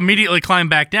just immediately climb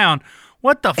back down.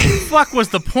 What the fuck was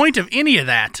the point of any of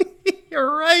that?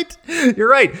 You're right.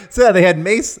 So they had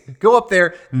Mace go up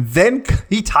there, then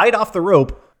he tied off the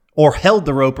rope or held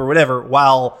the rope or whatever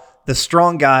while the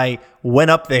strong guy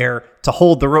went up there to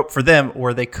hold the rope for them,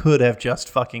 or they could have just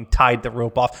fucking tied the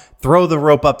rope off, throw the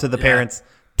rope up to the parents,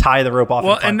 tie the rope off.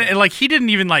 Well, and like he didn't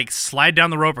even like slide down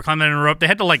the rope or climb down the rope. They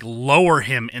had to like lower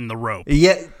him in the rope.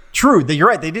 Yeah, true. You're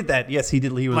right. They did that. Yes, he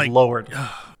did. He was lowered.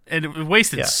 And it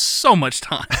wasted so much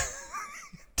time.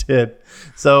 Did.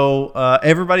 So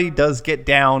everybody does get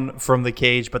down from the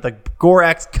cage, but the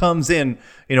Gorax comes in,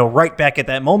 right back at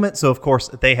that moment. So, of course,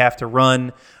 they have to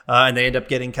run, and they end up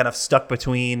getting kind of stuck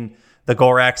between the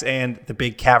Gorax and the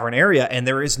big cavern area, and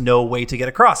there is no way to get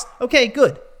across. Okay,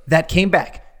 good. That came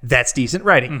back. That's decent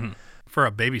writing. Mm-hmm. For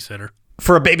a babysitter.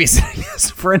 For a babysitter,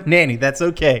 yes, for a nanny. That's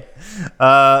okay.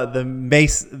 The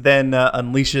Mace then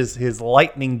unleashes his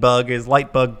light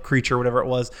bug creature, whatever it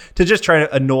was, to just try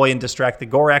to annoy and distract the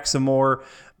Gorax some more,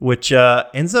 which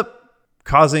ends up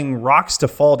causing rocks to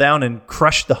fall down and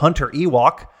crush the hunter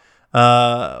Ewok,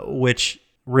 which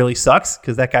really sucks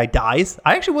because that guy dies.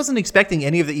 I actually wasn't expecting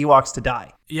any of the Ewoks to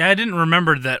die. Yeah, I didn't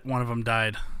remember that one of them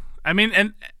died. I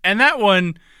mean, and that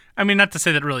one, I mean, not to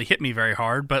say that really hit me very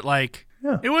hard, but like...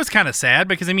 Yeah. It was kind of sad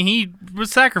because, I mean, he was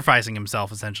sacrificing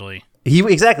himself, essentially. He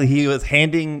was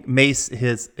handing Mace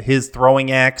his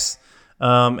throwing axe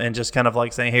and just kind of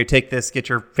like saying, hey, take this, get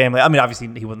your family. I mean, obviously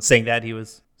he wasn't saying that. He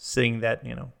was saying that,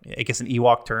 I guess in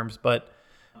Ewok terms, but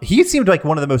he seemed like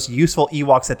one of the most useful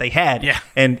Ewoks that they had. Yeah.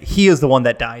 And he is the one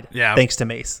that died. Yeah. Thanks to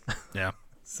Mace. Yeah.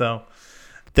 So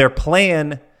their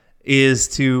plan is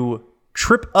to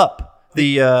trip up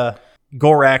the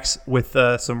Gorax with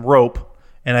some rope,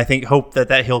 and I think hope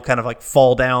that he'll kind of like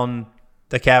fall down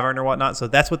the cavern or whatnot. So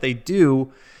that's what they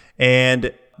do,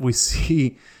 and we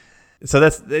see. So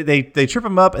that's they trip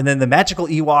him up, and then the magical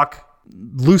Ewok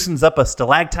loosens up a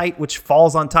stalactite, which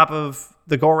falls on top of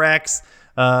the Gorax.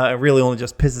 It really only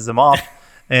just pisses him off,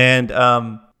 and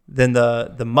then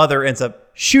the mother ends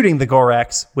up shooting the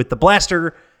Gorax with the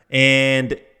blaster,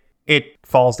 and it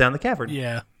falls down the cavern.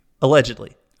 Yeah.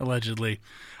 Allegedly.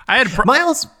 I had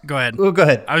Miles. Go ahead. Oh, go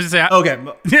ahead. I was gonna say.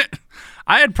 Okay.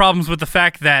 I had problems with the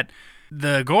fact that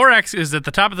the Gorax is at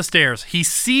the top of the stairs. He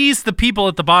sees the people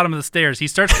at the bottom of the stairs. He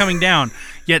starts coming down,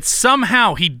 yet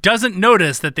somehow he doesn't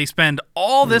notice that they spend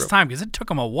all this time, because it took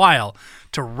them a while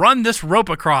to run this rope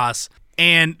across.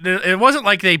 And it wasn't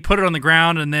like they put it on the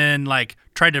ground and then like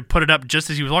tried to put it up just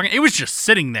as he was walking. It was just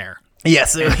sitting there.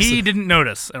 Yes. And he didn't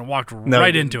notice and walked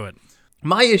right into it.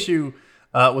 My issue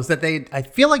was that I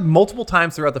feel like multiple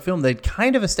times throughout the film, they'd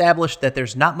kind of established that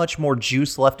there's not much more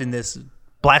juice left in this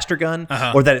blaster gun,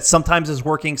 or that it sometimes is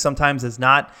working, sometimes is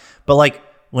not. But like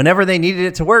whenever they needed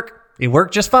it to work, it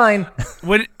worked just fine.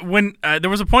 when there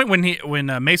was a point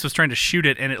when Mace was trying to shoot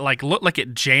it and it like looked like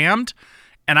it jammed,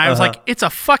 and I was like, it's a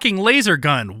fucking laser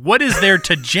gun. What is there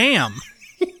to jam?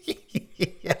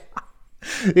 Yeah.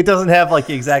 It doesn't have like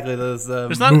exactly those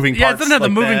moving parts. Yeah, it doesn't have like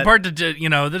the moving that. part to,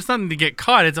 there's nothing to get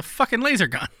caught. It's a fucking laser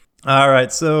gun. All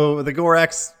right, so the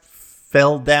Gorax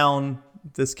fell down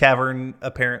this cavern,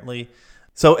 apparently.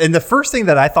 So, and the first thing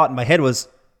that I thought in my head was,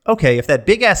 okay, if that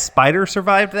big-ass spider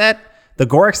survived that, the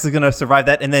Gorax is going to survive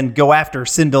that and then go after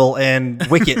Sindel and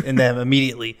Wicket and them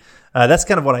immediately. That's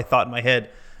kind of what I thought in my head.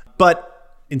 But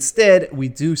instead, we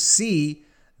do see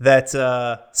that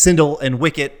Sindel and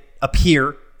Wicket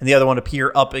appear, and the other one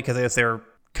appear up because I guess they're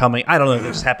coming. I don't know. They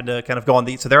just happen to kind of go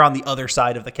so they're on the other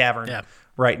side of the cavern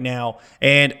right now.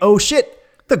 And oh shit,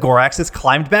 the Gorax has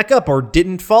climbed back up or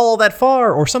didn't fall that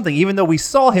far or something. Even though we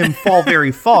saw him fall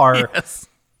very far,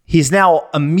 he's now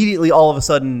immediately all of a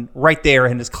sudden right there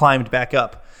and has climbed back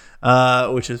up,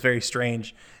 which is very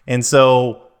strange. And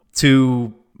so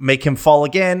to make him fall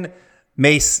again,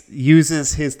 Mace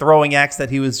uses his throwing axe that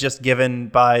he was just given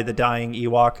by the dying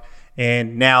Ewok,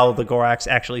 and now the Gorax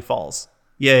actually falls.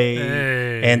 Yay.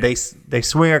 Hey. And they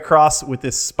swing across with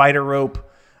this spider rope,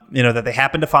 that they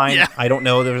happen to find. Yeah. I don't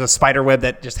know. There was a spider web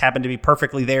that just happened to be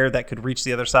perfectly there that could reach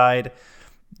the other side.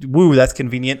 Woo, that's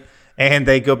convenient. And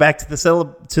they go back to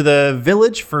the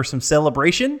village for some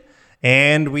celebration,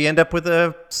 and we end up with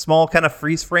a small kind of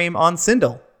freeze frame on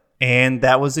Sindel. And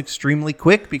that was extremely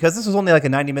quick because this was only like a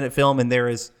 90-minute film, and there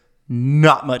is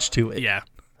not much to it. Yeah.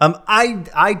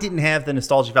 I didn't have the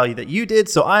nostalgia value that you did,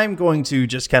 so I'm going to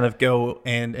just kind of go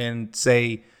and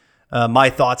say my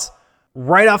thoughts.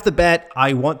 Right off the bat,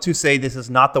 I want to say this is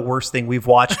not the worst thing we've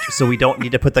watched, so we don't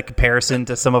need to put the comparison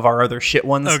to some of our other shit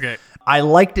ones. Okay. I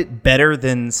liked it better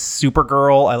than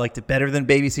Supergirl. I liked it better than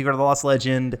Baby Secret of the Lost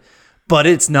Legend, but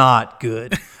it's not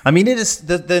good. I mean, it is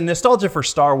the nostalgia for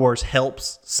Star Wars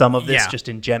helps some of this just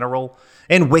in general.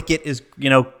 And Wicket is,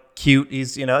 cute.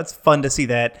 He's, it's fun to see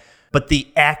that. But the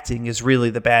acting is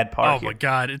really the bad part here. Oh my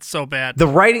God, it's so bad. The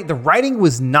writing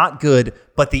was not good,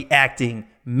 but the acting,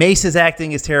 Mace's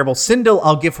acting is terrible. Sindel,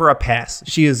 I'll give her a pass.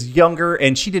 She is younger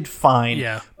and she did fine.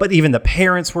 Yeah. But even the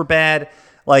parents were bad.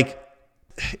 Like,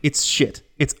 it's shit.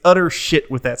 It's utter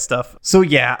shit with that stuff. So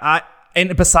yeah,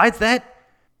 and besides that,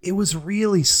 it was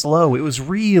really slow. It was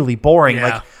really boring.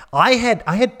 Yeah. Like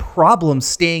I had problems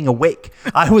staying awake.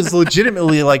 I was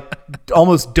legitimately like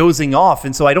almost dozing off.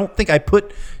 And so I don't think I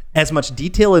put as much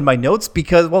detail in my notes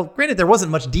because, well, granted, there wasn't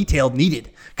much detail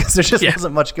needed because there just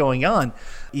wasn't much going on.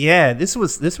 Yeah, this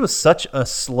was such a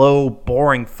slow,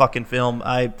 boring fucking film.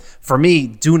 For me,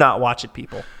 do not watch it,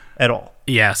 people, at all.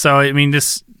 Yeah, so I mean,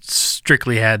 this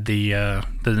strictly had the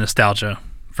nostalgia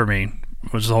for me,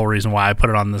 which is the whole reason why I put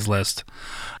it on this list.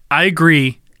 I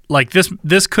agree. Like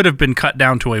this could have been cut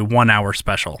down to a 1 hour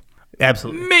special.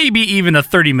 Absolutely. Maybe even a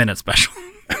 30-minute special.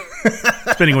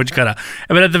 Depending on what you cut out.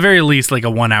 But at the very least, like a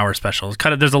 1 hour special.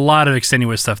 There's a lot of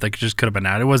extenuous stuff that just could have been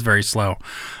out. It was very slow.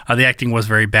 The acting was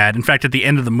very bad. In fact, at the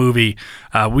end of the movie,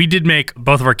 we did make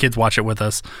both of our kids watch it with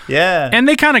us. Yeah. And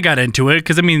they kind of got into it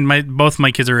because, I mean, both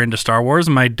my kids are into Star Wars.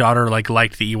 My daughter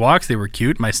liked the Ewoks. They were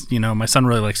cute. My son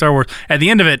really liked Star Wars. At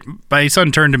the end of it, my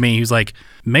son turned to me. He was like,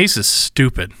 Mace is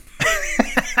stupid.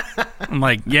 I'm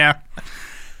like, yeah.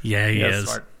 Yeah, he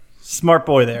is. Smart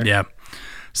boy there. Yeah.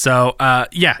 So,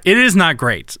 yeah, it is not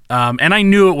great. And I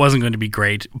knew it wasn't going to be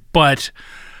great, but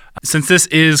since this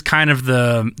is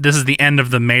the end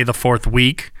of the May the 4th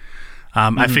week,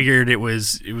 I figured it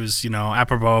was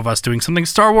apropos of us doing something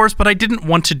Star Wars, but I didn't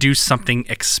want to do something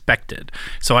expected.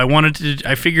 So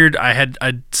I figured I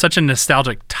had such a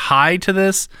nostalgic tie to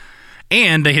this,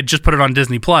 and they had just put it on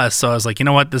Disney Plus. So I was like, you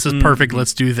know what, this is perfect.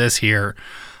 Let's do this here.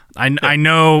 I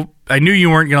knew you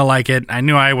weren't going to like it. I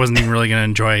knew I wasn't even really going to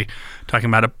enjoy talking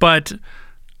about it, but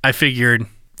I figured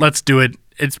let's do it.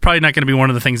 It's probably not going to be one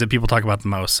of the things that people talk about the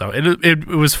most. So it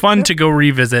was fun to go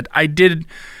revisit. I did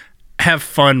have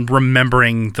fun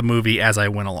remembering the movie as I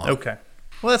went along. Okay.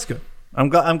 Well, that's good. I'm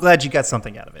glad you got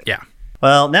something out of it. Yeah.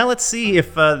 Well, now let's see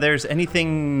if there's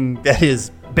anything that is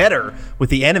better with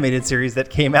the animated series that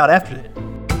came out after it.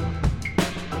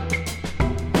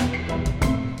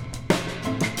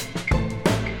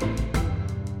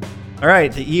 All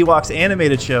right, the Ewoks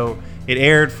animated show. It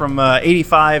aired from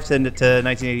 85 to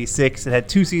 1986. It had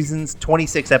 2 seasons,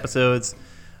 26 episodes.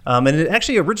 And it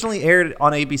actually originally aired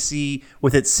on ABC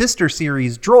with its sister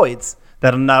series, Droids,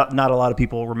 that not a lot of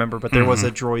people remember, but there was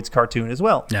a Droids cartoon as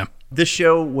well. Yeah. This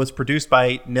show was produced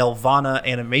by Nelvana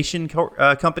Animation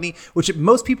Company, which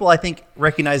most people, I think,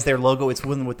 recognize their logo. It's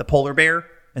one with the polar bear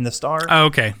and the star. Oh,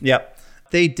 okay. Yep.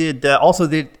 They did also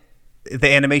did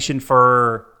the animation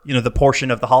for the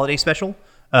portion of the holiday special,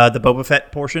 the Boba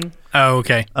Fett portion. Oh,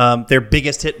 okay. Their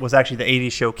biggest hit was actually the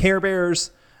 80s show Care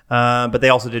Bears. But they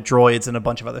also did Droids and a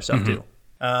bunch of other stuff too.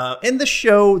 In the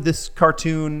show, this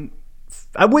cartoon,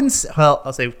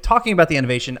 I'll say, talking about the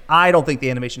animation, I don't think the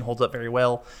animation holds up very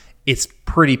well. It's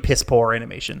pretty piss poor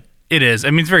animation. It is. I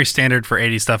mean, it's very standard for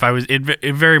 80s stuff.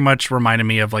 It very much reminded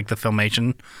me of like the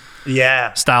Filmation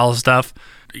style of stuff.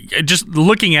 Just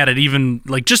looking at it, even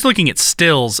like just looking at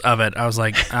stills of it, I was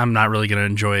like, I'm not really going to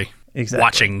enjoy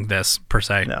watching this per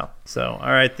se. No. So,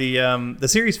 all right. The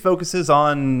series focuses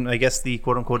on, I guess, the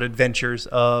quote unquote adventures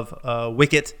of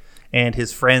Wicket and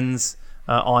his friends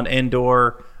on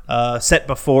Endor, set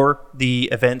before the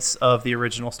events of the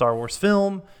original Star Wars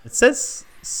film. It says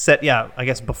set, I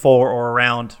guess before or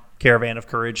around Caravan of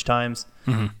Courage times.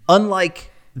 Unlike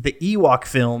the Ewok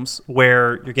films,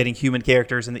 where you're getting human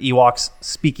characters and the Ewoks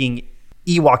speaking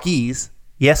Ewokese.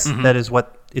 Yes, that is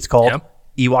what it's called. Yep.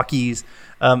 Ewokese.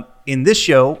 In this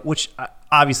show, which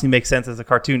obviously makes sense as a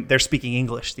cartoon, they're speaking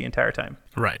English the entire time.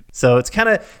 Right. So it's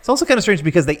also kind of strange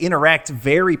because they interact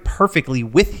very perfectly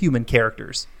with human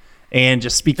characters and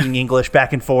just speaking English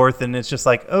back and forth. And it's just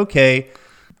like, okay,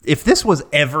 if this was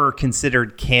ever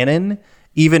considered canon,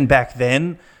 even back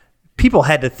then, people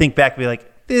had to think back and be like,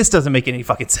 this doesn't make any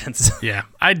fucking sense. Yeah.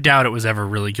 I doubt it was ever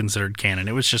really considered canon.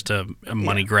 It was just a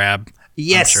money grab.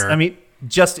 Yes. I'm sure. I mean,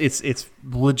 just it's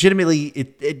legitimately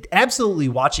it absolutely,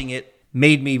 watching it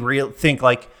made me think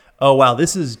like, oh wow,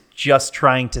 this is just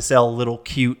trying to sell little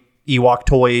cute Ewok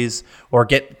toys or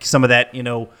get some of that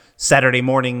Saturday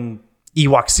morning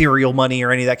Ewok cereal money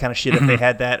or any of that kind of shit if they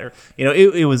had that, or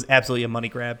it was absolutely a money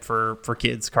grab for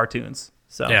kids cartoons.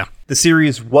 So yeah. The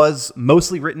series was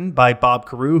mostly written by Bob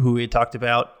Carew, who we had talked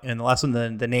about in the last one,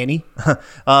 the nanny,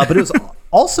 but it was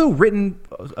also written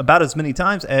about as many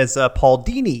times as Paul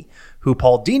Dini,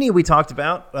 we talked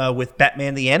about with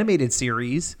Batman the Animated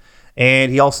Series,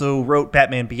 and he also wrote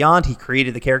Batman Beyond. He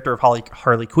created the character of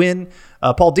Harley Quinn.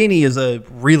 Paul Dini is a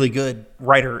really good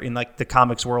writer in like the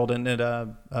comics world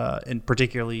and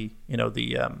particularly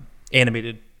the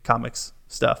animated comics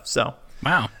stuff. So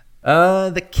wow.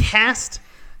 The cast,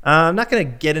 I'm not going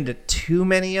to get into too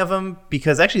many of them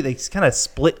because actually they kind of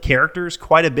split characters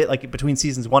quite a bit. Like between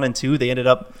seasons 1 and 2, they ended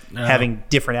up having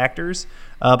different actors.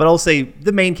 But I'll say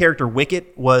the main character,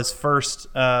 Wicket, was first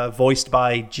voiced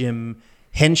by Jim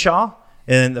Henshaw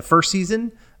in the first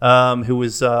season, who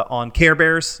was on Care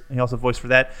Bears. He also voiced for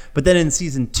that. But then in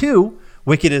season 2,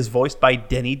 Wicket is voiced by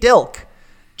Denny Delk.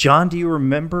 John, do you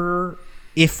remember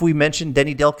if we mentioned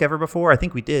Denny Delk ever before? I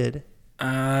think we did.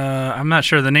 I'm not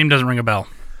sure. The name doesn't ring a bell.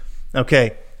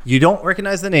 Okay. You don't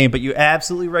recognize the name, but you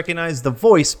absolutely recognize the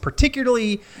voice,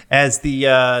 particularly as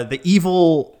the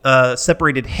evil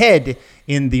separated head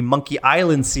in the Monkey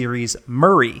Island series,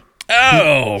 Murray.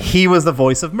 Oh! He was the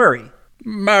voice of Murray.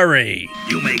 Murray.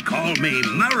 You may call me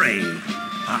Murray.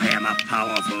 I am a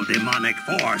powerful demonic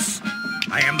force.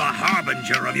 I am the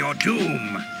harbinger of your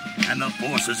doom. And the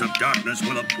forces of darkness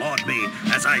will applaud me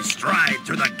as I stride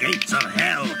through the gates of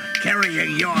hell,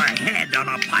 carrying your head on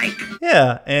a pike.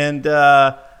 Yeah, and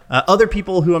other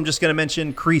people who I'm just going to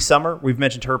mention, Cree Summer. We've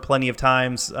mentioned her plenty of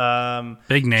times.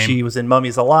 Big name. She was in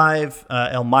Mummies Alive,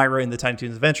 Elmira in the Tiny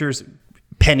Toons Adventures.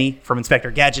 Penny from Inspector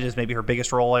Gadget is maybe her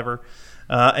biggest role ever.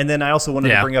 And then I also wanted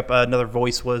to bring up another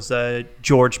voice was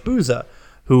George Buza,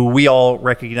 who we all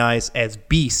recognize as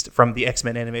Beast from the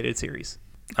X-Men animated series.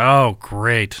 Oh,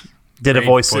 great. Did Great a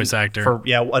voice actor for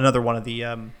another one of the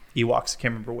Ewoks.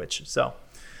 Can't remember which.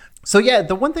 So yeah,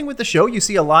 the one thing with the show, you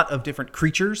see a lot of different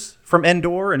creatures from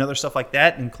Endor and other stuff like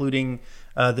that, including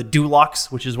the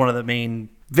Duloks, which is one of the main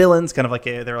villains. Kind of like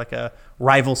they're like a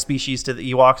rival species to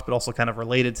the Ewoks, but also kind of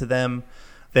related to them.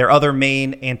 Their other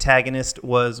main antagonist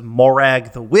was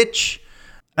Morag the Witch.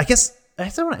 I guess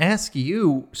I want to ask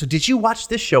you. So did you watch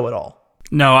this show at all?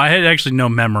 No, I had actually no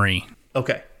memory.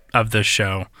 Okay. Of this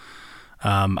show.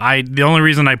 The only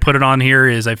reason I put it on here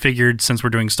is I figured since we're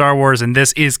doing Star Wars and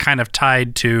this is kind of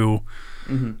tied to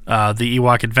the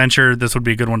Ewok adventure, this would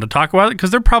be a good one to talk about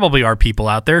because there probably are people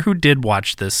out there who did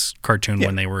watch this cartoon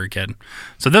when they were a kid.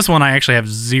 So this one I actually have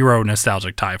zero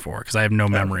nostalgic tie for because I have no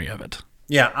memory of it.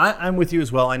 Yeah, I'm with you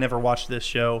as well. I never watched this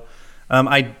show.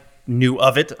 I knew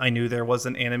of it. I knew there was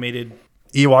an animated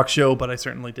Ewok show, but I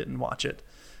certainly didn't watch it.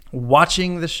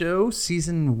 Watching the show,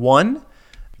 season 1,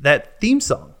 that theme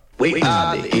song. We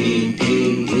are the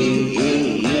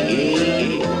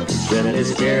friendly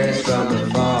spirits from the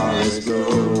forest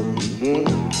grove.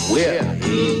 We're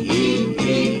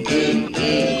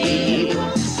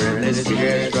friendly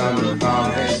spirits from the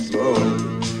forest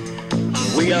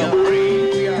grove. We are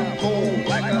brave, we are bold,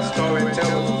 like our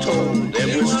storytellers told.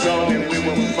 And we're strong and we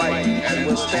will fight, and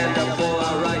we'll stand up for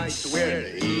our rights.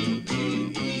 We're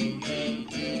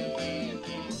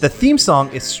The theme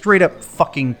song is straight up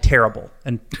fucking terrible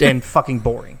and fucking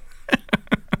boring.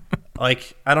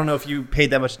 Like, I don't know if you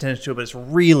paid that much attention to it, but it's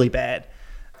really bad.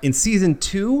 In season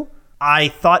 2, I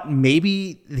thought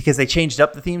maybe because they changed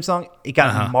up the theme song, it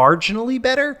got marginally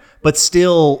better, but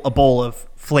still a bowl of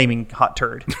flaming hot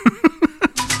turd.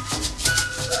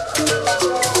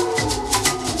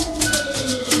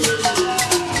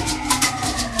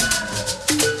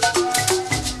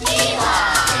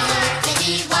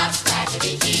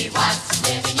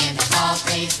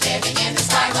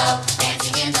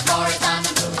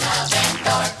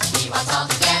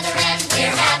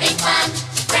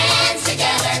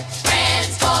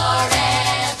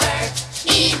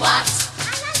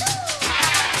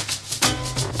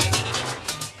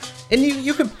 And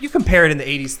you compare it in the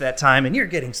 80s to that time, and you're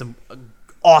getting some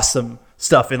awesome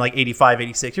stuff in like 85,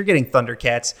 86. You're getting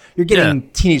Thundercats. You're getting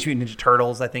Teenage Mutant Ninja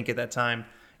Turtles, I think, at that time.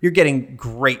 You're getting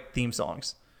great theme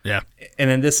songs. Yeah. And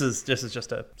then this is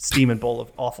just a steaming bowl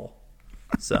of awful.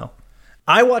 So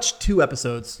I watched 2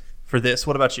 episodes for this.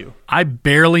 What about you? I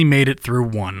barely made it through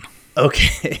 1.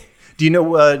 Okay. Do you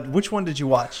know which one did you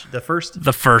watch? The first?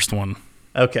 The first one.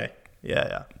 Okay.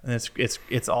 Yeah. And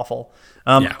it's awful.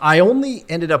 I only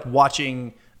ended up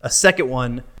watching a second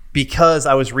one because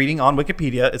I was reading on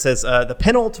Wikipedia. It says the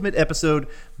penultimate episode,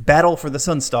 Battle for the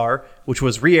Sunstar, which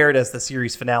was re-aired as the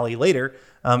series finale later,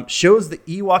 shows the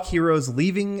Ewok heroes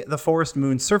leaving the forest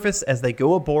moon's surface as they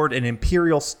go aboard an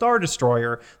Imperial Star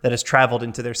Destroyer that has traveled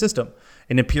into their system.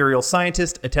 An Imperial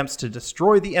scientist attempts to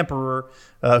destroy the Emperor,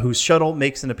 whose shuttle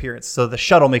makes an appearance. So the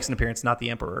shuttle makes an appearance, not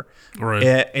the Emperor. Right.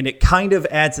 And it kind of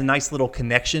adds a nice little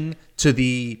connection to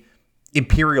the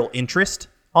Imperial interest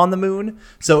on the moon.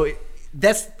 So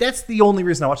that's the only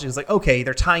reason I watched it. It's like, okay,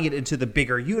 they're tying it into the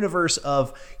bigger universe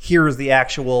of here's the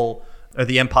actual, or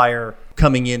the Empire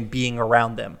coming in, being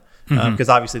around them. Because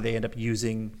obviously they end up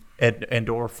using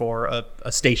Endor for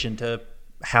a station to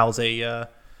house a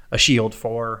shield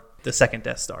for the second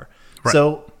Death Star. Right.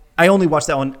 So I only watched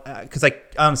that one because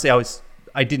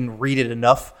I didn't read it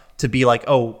enough to be like,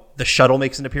 oh, the shuttle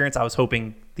makes an appearance. I was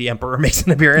hoping the Emperor makes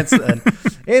an appearance.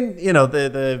 and you know,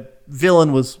 the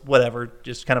villain was whatever,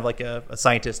 just kind of like a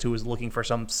scientist who was looking for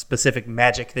some specific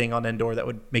magic thing on Endor that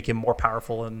would make him more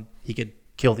powerful and he could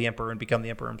kill the Emperor and become the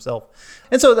Emperor himself.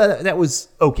 And so that was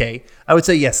okay. I would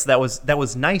say, yes, that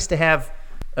was nice to have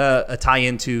a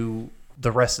tie-in to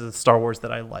the rest of the Star Wars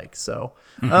that I like. So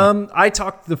I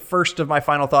talked the first of my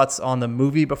final thoughts on the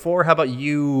movie before. How about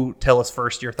you tell us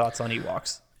first your thoughts on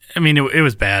Ewoks? I mean, it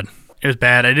was bad. It was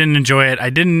bad. I didn't enjoy it.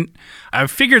 I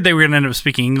figured they were going to end up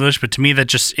speaking English, but to me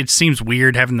it seems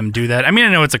weird having them do that. I mean, I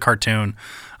know it's a cartoon,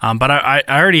 but I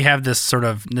already have this sort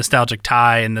of nostalgic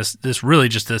tie and this really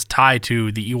just this tie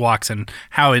to the Ewoks and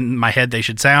how in my head they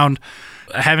should sound.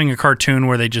 Having a cartoon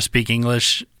where they just speak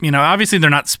English, you know, obviously they're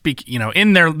not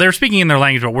they're speaking in their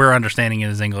language, but we're understanding it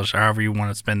as English, or however you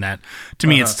want to spin that. To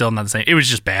me, it's still not the same. It was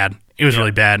just bad. It was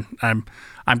really bad. I'm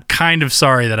kind of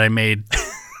sorry that I made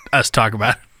us talk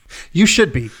about it. You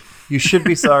should be. You should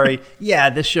be sorry. Yeah,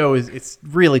 this show it's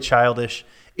really childish.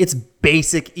 It's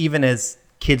basic, even as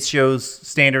kids shows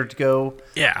standards go.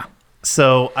 Yeah.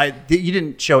 So you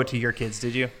didn't show it to your kids,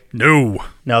 did you? No,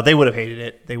 they would have hated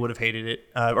it. They would have hated it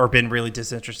or been really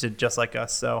disinterested just like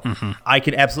us. So I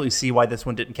can absolutely see why this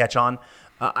one didn't catch on.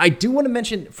 I do want to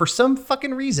mention, for some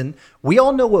fucking reason, we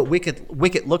all know what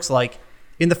Wicket looks like.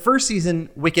 In the first season,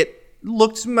 Wicket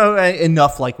looked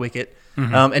enough like Wicket.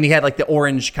 And he had like the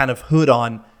orange kind of hood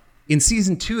on. In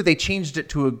season 2, they changed it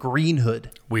to a green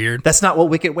hood. Weird. That's not what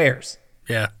Wicket wears.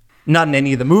 Yeah. Not in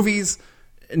any of the movies.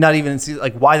 Not even in season.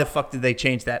 Like, why the fuck did they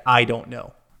change that? I don't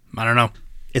know. I don't know.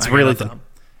 It's I got really nothing. dumb.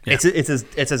 Yeah.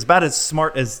 It's about as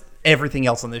smart as everything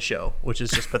else on this show, which is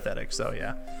just pathetic. So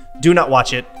yeah, do not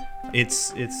watch it.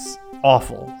 It's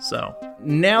awful. So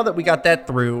now that we got that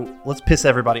through, let's piss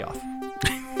everybody off.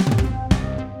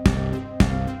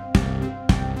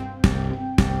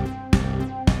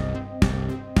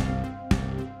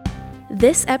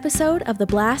 This episode of the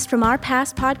Blast from Our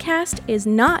Past podcast is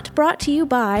not brought to you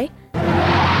by...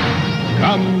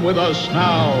 Come with us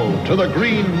now to the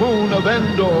green moon of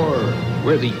Endor,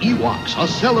 where the Ewoks are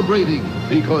celebrating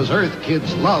because Earth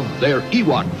kids love their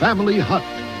Ewok family hut.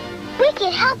 We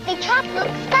can help the trap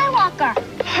Luke Skywalker.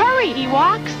 Hurry,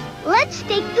 Ewoks! Let's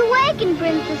take the wagon,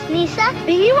 Princess Nisa.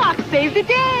 The Ewoks save the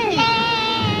day!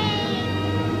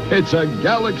 It's a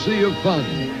galaxy of fun.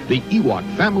 The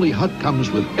Ewok family hut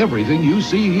comes with everything you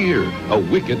see here. A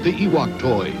Wicket the Ewok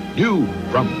toy, new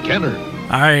from Kenner.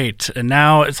 All right, and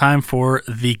now it's time for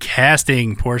the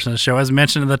casting portion of the show. As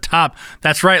mentioned at the top,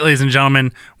 that's right, ladies and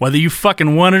gentlemen, whether you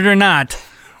fucking want it or not,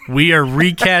 we are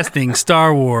recasting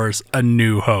Star Wars A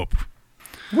New Hope.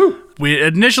 Woo. We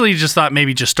initially just thought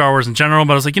maybe just Star Wars in general,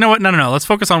 but I was like, you know what? No. Let's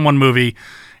focus on one movie,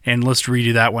 and let's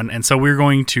redo that one. And so we're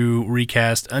going to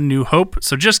recast A New Hope.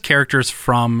 So just characters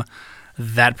from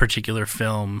that particular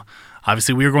film.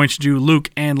 Obviously, we are going to do Luke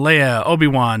and Leia,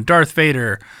 Obi-Wan, Darth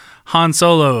Vader, Han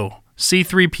Solo,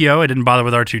 C-3PO. I didn't bother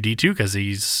with R2-D2 because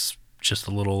he's just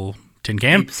a little tin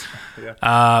can.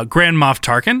 Grand Moff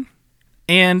Tarkin,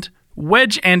 and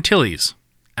Wedge Antilles,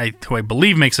 who I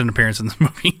believe makes an appearance in this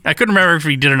movie. I couldn't remember if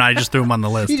he did or not. I just threw him on the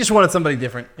list. He just wanted somebody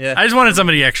different. Yeah, I just wanted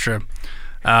somebody extra.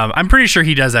 I'm pretty sure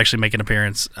he does actually make an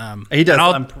appearance. He does.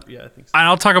 I think so. And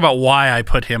I'll talk about why I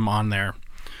put him on there.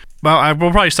 Well, we'll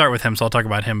probably start with him, so I'll talk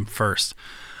about him first.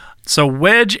 So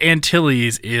Wedge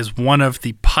Antilles is one of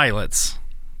the pilots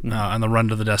on the run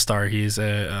to the Death Star. He's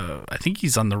I think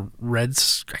he's on the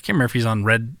Reds. I can't remember if he's on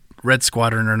Red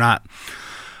Squadron or not.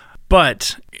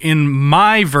 But in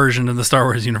my version of the Star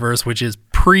Wars universe, which is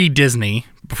pre-Disney,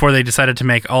 before they decided to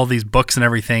make all these books and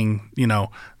everything,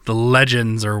 the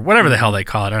Legends or whatever the hell they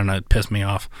call it. I don't know. It pissed me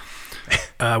off.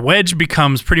 Wedge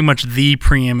becomes pretty much the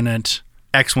preeminent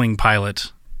X-Wing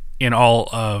pilot in all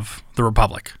of the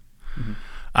Republic. Mm-hmm.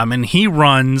 And he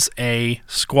runs a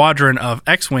squadron of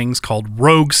X-Wings called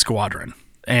Rogue Squadron.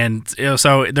 And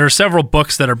so there are several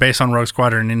books that are based on Rogue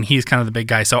Squadron, and he's kind of the big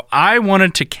guy. So I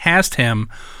wanted to cast him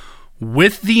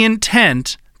with the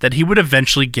intent that he would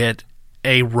eventually get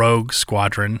a Rogue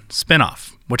Squadron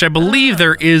spinoff, which I believe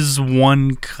there is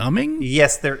one coming.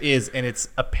 Yes, there is, and it's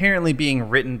apparently being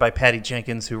written by Patty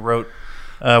Jenkins, who wrote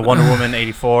Wonder Woman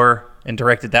 84 and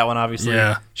directed that one, obviously.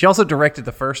 Yeah. She also directed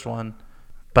the first one,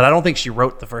 but I don't think she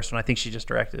wrote the first one. I think she just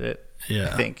directed it. Yeah.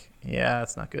 I think. Yeah,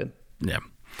 that's not good. Yeah.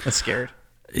 I'm scared.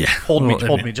 Yeah. Hold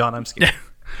me, John. I'm scared. Yeah.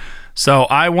 So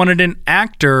I wanted an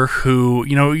actor who,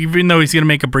 even though he's going to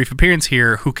make a brief appearance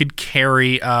here, who could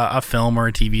carry a film or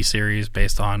a TV series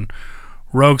based on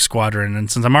Rogue Squadron. And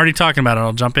since I'm already talking about it,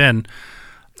 I'll jump in.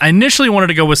 I initially wanted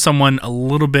to go with someone a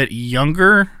little bit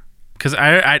younger because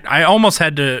I almost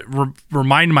had to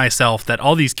remind myself that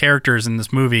all these characters in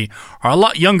this movie are a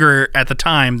lot younger at the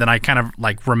time than I kind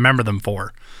of remember them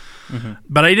for. Mm-hmm.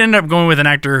 But I ended up going with an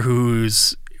actor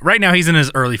who's right now he's in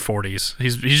his early 40s.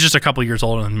 He's just a couple years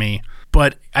older than me.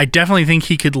 But I definitely think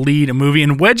he could lead a movie.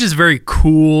 And Wedge is very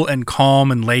cool and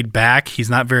calm and laid back.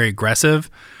 He's not very aggressive.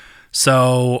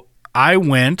 So I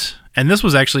went, and this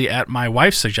was actually at my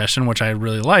wife's suggestion, which I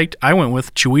really liked. I went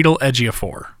with Chiwetel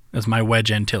Ejiofor as my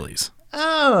Wedge Antilles.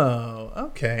 Oh,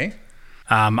 okay.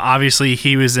 Obviously,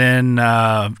 he was in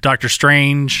Doctor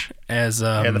Strange as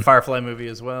the Firefly movie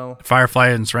as well. Firefly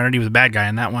and Serenity. Was a bad guy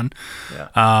in that one.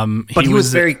 Yeah. But he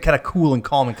was very kind of cool and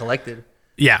calm and collected.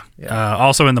 Yeah.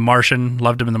 Also in The Martian.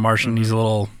 Loved him in The Martian. Mm-hmm. He's a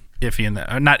little iffy in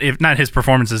that. Not his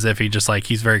performance is iffy, just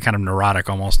he's very kind of neurotic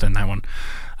almost in that one.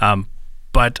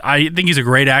 But I think he's a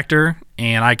great actor,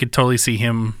 and I could totally see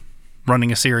him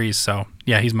running a series. So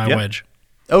yeah, he's my Wedge.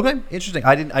 Okay, interesting.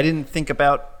 I didn't think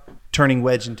about turning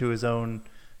Wedge into his own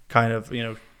kind of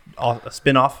a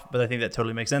spin-off, but I think that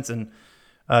totally makes sense. And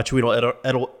Chiwetel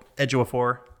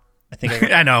Ejiofor, I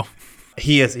think I know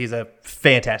he's a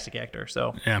fantastic actor.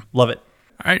 So yeah, love it.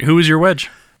 All right, who is your Wedge?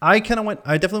 I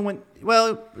definitely went,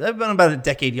 well, I've been about a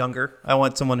decade younger. I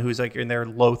want someone who's like in their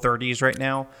low 30s right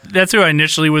now. That's who I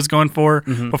initially was going for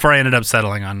before I ended up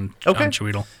settling on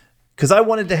Chiweedle. Because I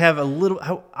wanted to have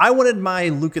I wanted my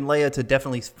Luke and Leia to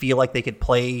definitely feel like they could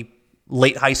play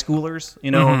late high schoolers,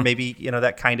 or maybe,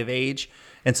 that kind of age.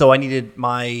 And so I needed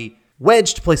my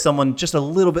Wedge to play someone just a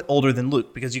little bit older than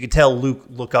Luke, because you could tell Luke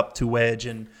look up to Wedge,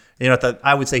 and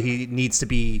I would say he needs to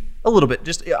be a little bit,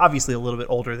 just obviously a little bit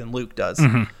older than Luke does.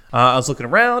 I was looking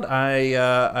around.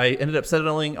 I ended up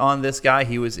settling on this guy.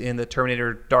 He was in the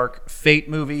Terminator Dark Fate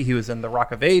movie. He was in the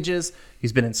Rock of Ages.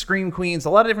 He's been in Scream Queens,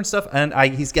 a lot of different stuff. And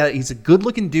he's a good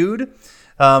looking dude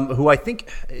who I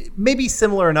think maybe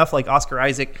similar enough, like Oscar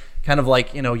Isaac, kind of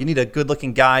like, you need a good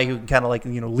looking guy who can kind of like,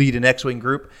 lead an X-Wing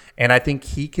group. And I think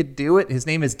he could do it. His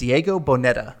name is Diego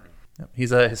Boneta.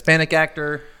 He's a Hispanic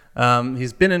actor.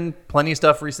 He's been in plenty of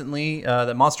stuff recently.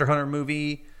 The Monster Hunter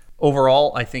movie.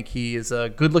 Overall, I think he is a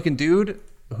good-looking dude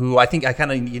who I think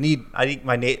I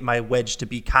need my Wedge to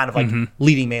be kind of like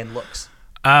leading man looks.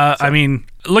 I mean,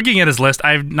 looking at his list,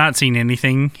 I've not seen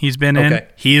anything he's been in.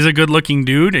 He is a good-looking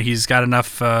dude. He's got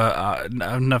enough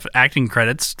acting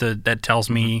credits that tells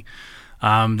me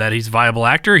that he's a viable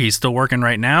actor. He's still working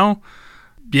right now.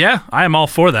 Yeah, I am all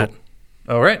for that.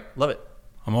 Cool. All right, love it.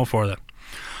 I'm all for that.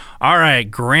 All right,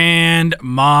 Grand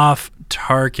Moff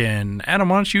Tarkin. Adam,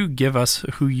 why don't you give us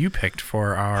who you picked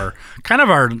for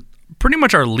pretty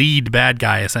much our lead bad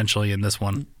guy, essentially, in this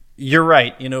one. You're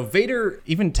right. Vader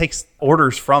even takes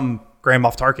orders from Grand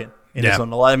Moff Tarkin in his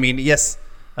own. I mean, yes,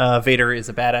 Vader is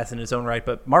a badass in his own right,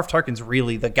 but Moff Tarkin's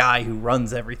really the guy who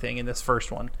runs everything in this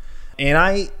first one. And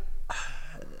I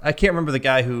can't remember the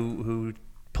guy who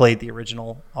played the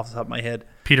original off the top of my head.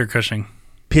 Peter Cushing,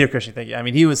 thank you. I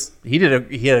mean, he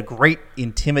had a great,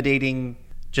 intimidating,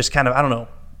 just kind of, I don't know.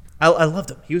 I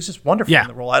loved him. He was just wonderful in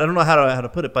the role. I don't know how to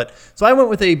put it, but so I went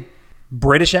with a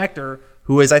British actor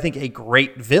who is, I think, a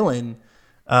great villain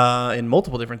in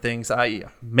multiple different things. I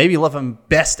maybe love him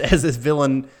best as this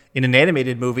villain in an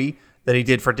animated movie that he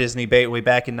did for Disney way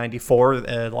back in '94,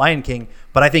 Lion King.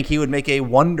 But I think he would make a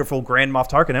wonderful Grand Moff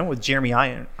Tarkin. I went with Jeremy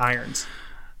Irons.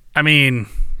 I mean,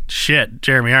 shit,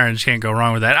 Jeremy Irons, can't go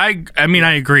wrong with that. I mean,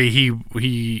 I agree.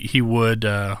 He would.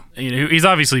 He's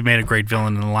obviously made a great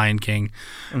villain in the Lion King,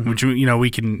 which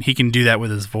he can do that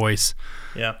with his voice.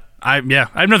 Yeah. I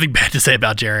have nothing bad to say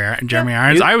about Jeremy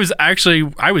Irons.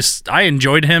 I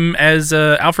enjoyed him as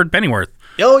Alfred Pennyworth.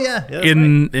 Oh yeah,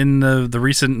 in the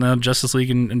recent Justice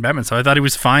League and Batman. So I thought he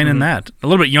was fine in that. A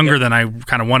little bit younger than I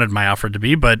kind of wanted my Alfred to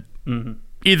be, but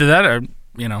either that or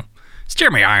it's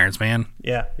Jeremy Irons, man.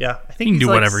 Yeah. I think he can do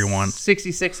whatever he wants.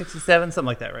 66, 67, something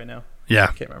like that right now. Yeah,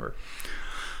 I can't remember.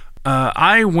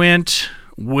 I went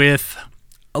with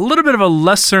a little bit of a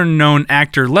lesser known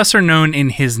actor, lesser known in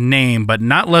his name, but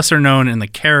not lesser known in the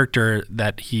character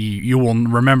that you will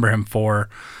remember him for.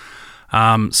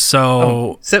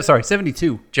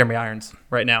 72, Jeremy Irons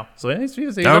right now. So he's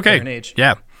up there in age.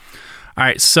 Yeah. All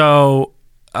right. So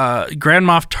Grand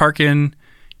Moff Tarkin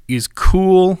is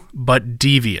cool but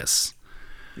devious.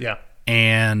 Yeah.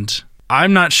 And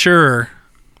I'm not sure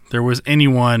there was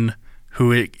anyone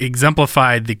who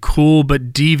exemplified the cool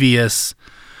but devious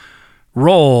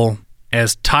role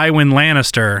as Tywin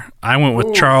Lannister. I went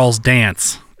with Charles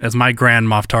Dance as my Grand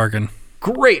Moff Tarkin.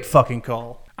 Great fucking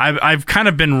call. I've kind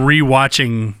of been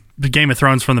rewatching the Game of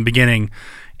Thrones from the beginning,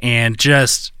 and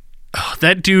just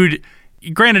that dude.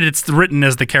 Granted, it's written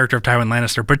as the character of Tywin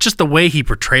Lannister, but just the way he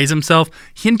portrays himself,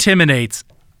 he intimidates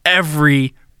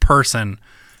every person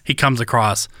he comes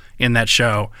across in that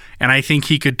show, and I think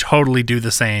he could totally do the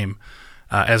same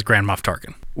as Grand Moff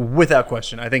Tarkin. Without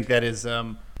question, I think that is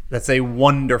that's a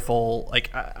wonderful, like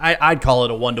I'd call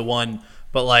it a 1-to-1,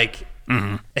 but like.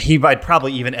 He might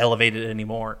probably even elevate it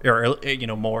anymore, or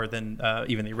more than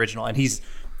even the original. And he's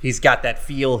got that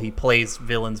feel. He plays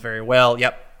villains very well.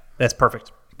 Yep, that's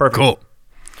perfect. Cool.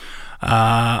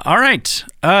 All right,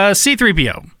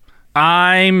 C-3PO.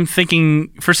 I'm thinking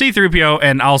for C-3PO,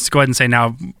 and I'll go ahead and say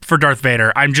now for Darth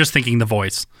Vader, I'm just thinking the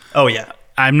voice. Oh yeah,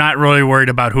 I'm not really worried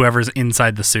about whoever's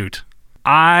inside the suit.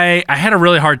 I had a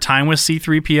really hard time with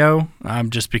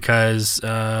C-3PO just because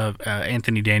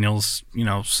Anthony Daniels,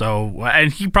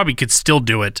 and he probably could still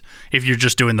do it if you're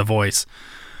just doing the voice.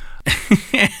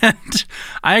 And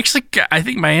I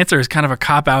think my answer is kind of a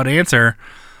cop-out answer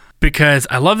because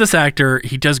I love this actor.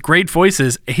 He does great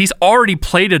voices. He's already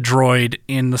played a droid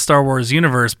in the Star Wars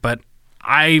universe, but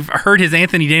I've heard his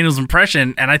Anthony Daniels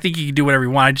impression, and I think he can do whatever he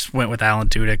wants. I just went with Alan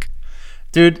Tudyk.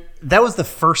 Dude, that was the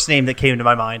first name that came to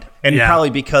my mind, and Yeah. probably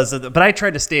because of but I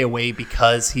tried to stay away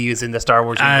because he is in the Star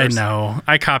Wars universe. I know.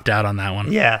 I copped out on that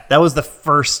one. Yeah, that was the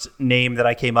first name that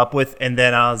I came up with, and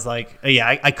then I was like,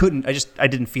 yeah, I couldn't. I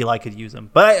didn't feel I could use him,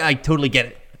 but I totally get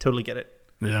it. I totally get it.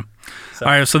 Yeah. All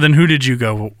right. So then, who did you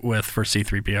go with for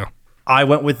C-3PO? I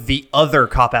went with the other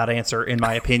cop-out answer, in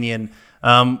my opinion.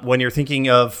 When you're thinking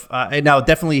of now,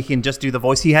 definitely he can just do the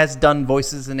voice. He has done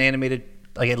voices in animated,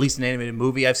 like at least an animated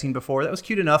movie I've seen before. That was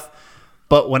cute enough.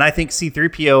 But when I think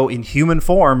C-3PO in human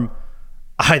form,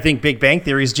 I think Big Bang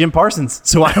Theory is Jim Parsons.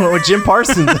 So I went with Jim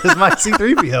Parsons as my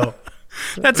C-3PO.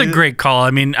 That's a great call.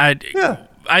 I mean,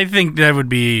 I think that would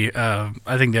be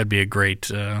that'd be a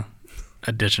great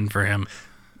addition for him.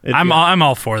 I'm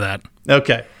all for that.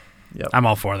 Okay. Yep. I'm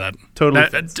all for that. Totally.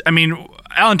 I mean,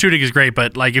 Alan Tudyk is great,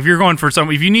 but like if you're going for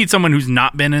if you need someone who's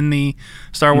not been in the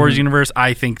Star Wars universe,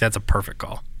 I think that's a perfect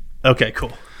call. Okay,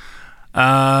 cool.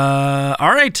 All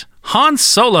right, Han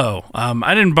Solo.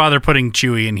 I didn't bother putting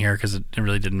Chewie in here because it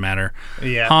really didn't matter.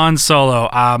 Yeah. Han Solo.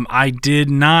 I did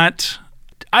not.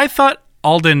 I thought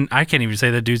Alden. I can't even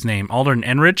say that dude's name. Alden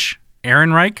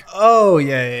Ehrenreich. Oh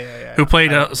yeah. Who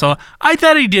played Solo? I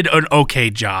thought he did an okay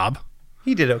job.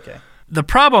 He did okay. The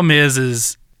problem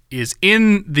is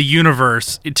in the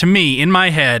universe, to me, in my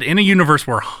head, in a universe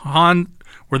where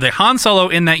the Han Solo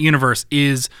in that universe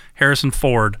is Harrison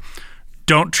Ford,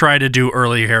 don't try to do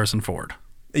early Harrison Ford.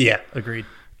 Yeah, agreed.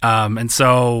 And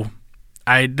so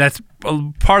that's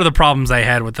part of the problems I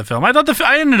had with the film.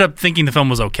 I ended up thinking the film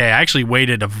was okay. I actually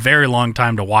waited a very long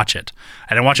time to watch it.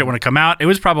 I didn't watch it when it came out. It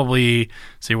was probably,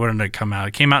 when did it come out?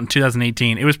 It came out in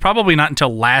 2018. It was probably not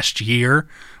until last year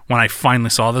when I finally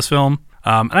saw this film.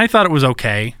 And I thought it was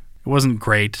okay. It wasn't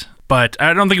great, but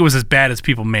I don't think it was as bad as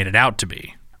people made it out to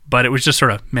be. But it was just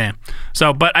sort of meh.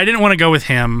 So, but I didn't want to go with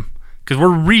him because we're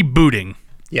rebooting.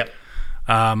 Yep.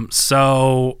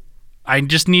 So I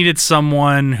just needed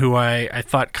someone who I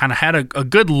thought kind of had a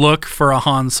good look for a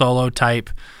Han Solo type.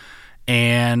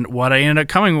 And what I ended up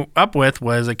coming up with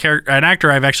was an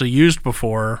actor I've actually used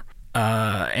before,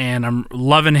 and I'm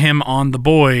loving him on The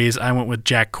Boys. I went with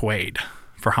Jack Quaid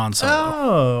for Han Solo.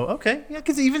 Oh, okay. Yeah,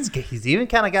 because he's even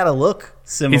kind of got a look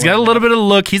similar. He's got a little bit of a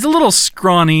look. He's a little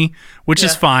scrawny, which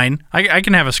is fine. I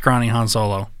can have a scrawny Han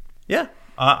Solo. Yeah,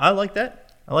 I like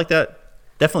that. I like that.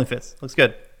 Definitely fits. Looks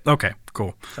good. Okay,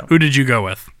 cool. So. Who did you go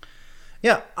with?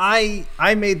 Yeah,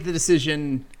 I made the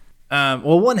decision.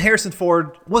 One, Harrison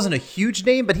Ford wasn't a huge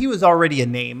name, but he was already a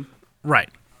name. Right.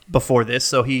 Before this,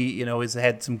 so he, has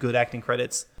had some good acting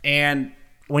credits. And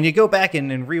when you go back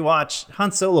and rewatch,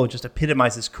 Han Solo just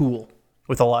epitomizes cool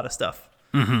with a lot of stuff.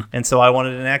 Mm-hmm. And so I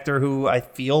wanted an actor who I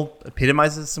feel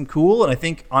epitomizes some cool. And I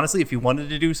think, honestly, if you wanted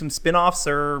to do some spin-offs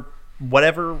or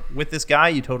whatever with this guy,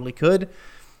 you totally could.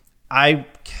 I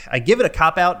give it a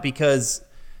cop-out because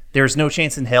there's no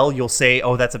chance in hell you'll say,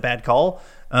 oh, that's a bad call.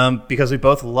 Because we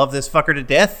both love this fucker to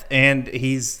death. And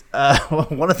he's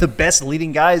one of the best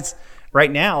leading guys right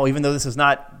now, even though this is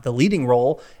not the leading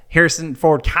role. Harrison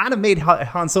Ford kind of made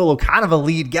Han Solo kind of a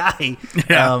lead guy.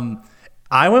 Yeah.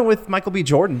 I went with Michael B.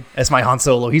 Jordan as my Han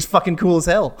Solo. He's fucking cool as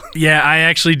hell. Yeah, I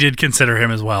actually did consider him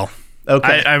as well.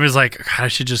 Okay. I was like, God, I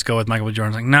should just go with Michael B.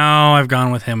 Jordan. I was like, no, I've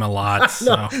gone with him a lot.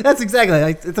 So. No, that's exactly.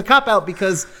 It's a cop-out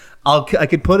because I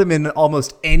could put him in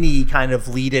almost any kind of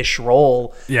leadish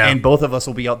role, and both of us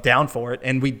will be down for it.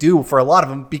 And we do for a lot of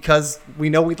them because we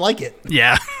know we'd like it.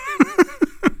 Yeah.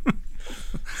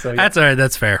 So, yeah. That's all right.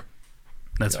 That's fair.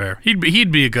 That's fair.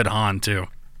 He'd be a good Han too.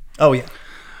 Oh yeah.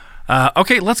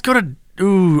 Okay, let's go to.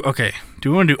 Okay.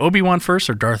 Do we want to do Obi-Wan first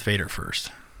or Darth Vader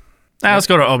first? Let's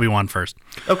go to Obi-Wan first.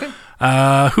 Okay.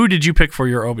 Who did you pick for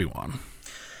your Obi-Wan?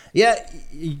 Yeah,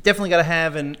 you definitely got to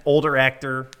have an older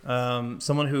actor,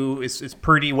 someone who is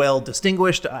pretty well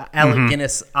distinguished. Alec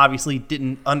Guinness obviously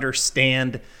didn't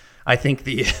understand, I think,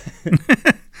 the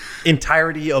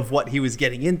entirety of what he was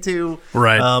getting into.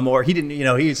 Right. Or he didn't,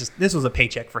 this was a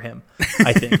paycheck for him,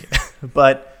 I think.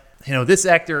 But, this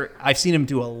actor, I've seen him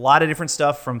do a lot of different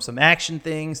stuff, from some action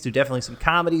things to definitely some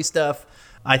comedy stuff.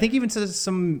 I think even to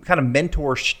some kind of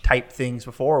mentor type things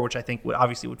before, which I think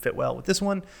would fit well with this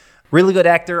one. Really good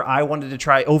actor. I wanted to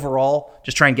try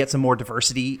and get some more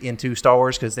diversity into Star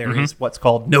Wars, because there is what's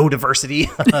called no diversity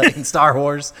in Star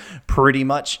Wars, pretty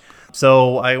much.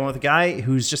 So I went with a guy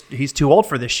he's too old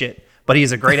for this shit, but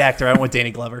he's a great actor. I went with Danny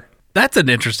Glover. That's an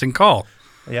interesting call.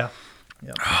 Yeah.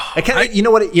 You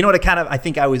know what I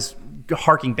think I was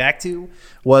harking back to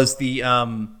was the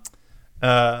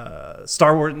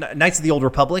Star Wars Knights of the Old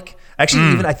Republic.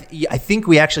 Actually, even I think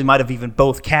we actually might have even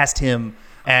both cast him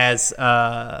as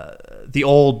the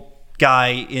old guy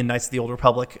in Knights of the Old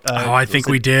Republic. I think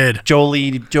we did.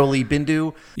 Jolie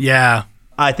Bindu. Yeah.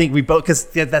 I think we both, because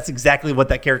that's exactly what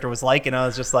that character was like, and I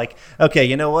was just like, okay,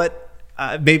 you know what?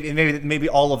 Maybe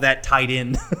all of that tied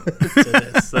in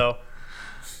to this. So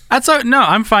no,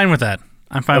 I'm fine with that.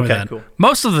 I'm fine with that. Cool.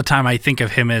 Most of the time, I think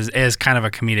of him as kind of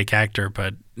a comedic actor,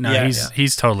 but no,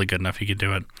 he's totally good enough. He could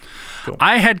do it. Cool.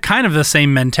 I had kind of the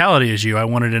same mentality as you. I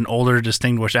wanted an older,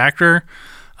 distinguished actor.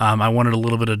 I wanted a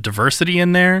little bit of diversity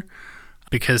in there.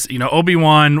 Because,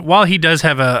 Obi-Wan, while he does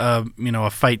have a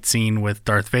fight scene with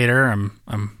Darth Vader,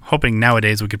 I'm hoping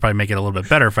nowadays we could probably make it a little bit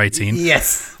better fight scene.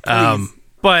 Yes, please.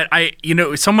 But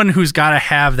someone who's got to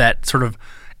have that sort of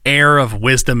air of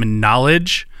wisdom and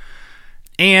knowledge,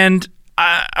 and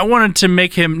I wanted to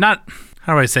make him not.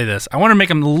 How do I say this? I want to make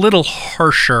him a little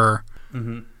harsher,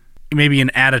 maybe in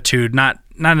attitude, not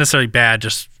necessarily bad,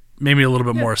 just maybe a little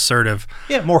bit more assertive.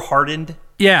 Yeah, more hardened.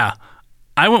 Yeah,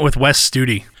 I went with Wes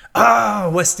Studi. Oh,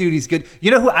 Wes Studi's good.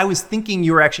 You know who I was thinking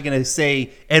you were actually going to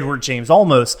say? Edward James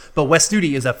Olmos, but Wes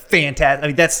Studi is a fantastic. I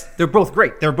mean, they're both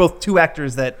great. They're both two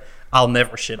actors that I'll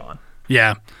never shit on.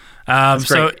 Yeah.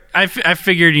 So I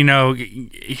figured,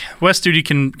 Wes Studi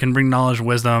can bring knowledge and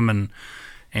wisdom,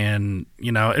 and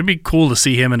it'd be cool to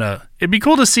see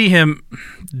him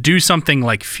do something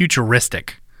like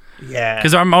futuristic. Yeah.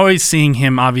 Because I'm always seeing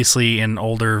him obviously in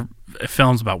older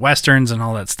films about westerns and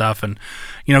all that stuff, and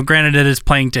granted it is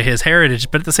playing to his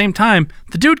heritage, but at the same time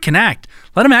the dude can act.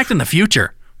 Let him act in the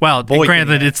future. Well,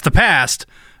 granted it's the past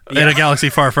in a galaxy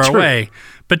far, far away,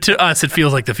 but to us it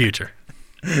feels like the future.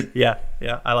 Yeah,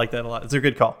 I like that a lot. It's a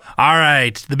good call. All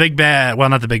right, the big bad. Well,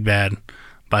 not the big bad,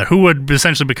 but who would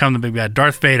essentially become the big bad?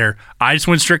 Darth Vader. I just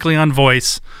went strictly on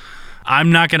voice.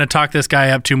 I'm not going to talk this guy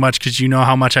up too much because you know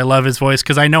how much I love his voice,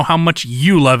 because I know how much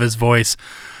you love his voice.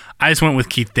 I just went with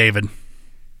Keith David.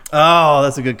 Oh,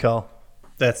 that's a good call.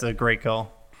 That's a great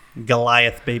call.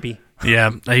 Goliath, baby. Yeah,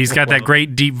 he's got that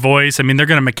great deep voice. I mean, they're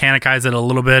going to mechanikize it a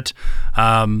little bit.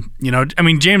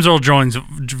 James Earl Jones'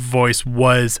 voice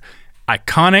was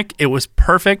iconic. It was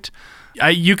perfect.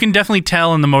 You can definitely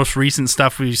tell in the most recent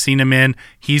stuff we've seen him in,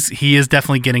 he is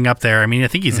definitely getting up there. I mean, I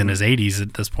think he's in his 80s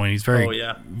at this point. He's very,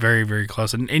 very, very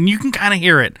close. And you can kind of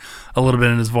hear it a little bit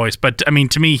in his voice. But, I mean,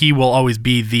 to me, he will always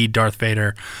be the Darth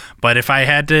Vader. But if I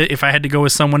had to go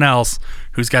with someone else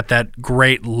who's got that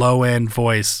great low-end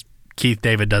voice, Keith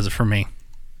David does it for me.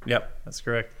 Yep, that's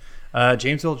correct.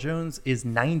 James Earl Jones is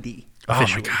 90 Oh,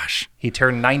 officially. my gosh. He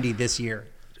turned 90 this year.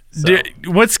 So.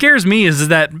 What scares me is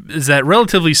that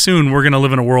relatively soon we're going to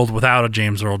live in a world without a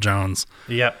James Earl Jones.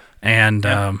 Yep. And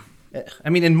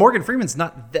and Morgan Freeman's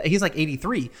he's like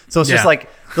 83, so it's just like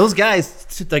those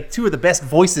guys, like two of the best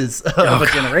voices of a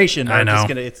generation. I know.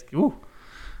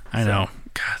 I know.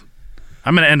 God,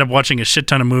 I'm going to end up watching a shit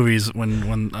ton of movies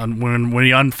when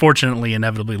we unfortunately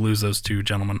inevitably lose those two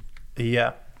gentlemen.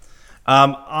 Yeah.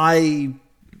 I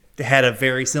had a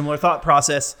very similar thought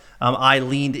process. I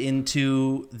leaned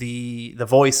into the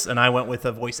voice, and I went with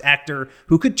a voice actor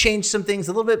who could change some things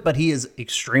a little bit, but he is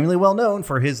extremely well known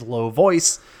for his low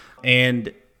voice.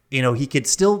 And, he could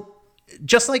still,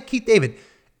 just like Keith David,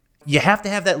 you have to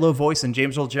have that low voice, and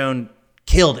James Earl Jones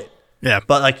killed it. Yeah.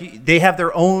 But they have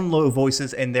their own low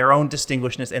voices and their own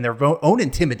distinguishedness and their own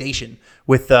intimidation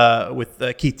with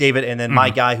Keith David, and then my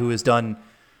guy who has done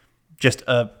just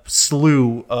a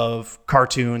slew of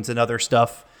cartoons and other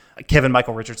stuff, Kevin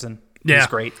Michael Richardson. He's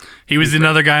great. He was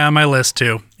another guy on my list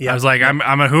too. Yeah. I was like,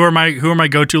 who are my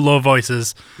go-to low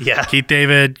voices? Yeah. Keith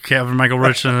David, Kevin Michael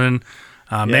Richardson,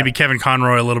 maybe Kevin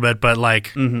Conroy a little bit, but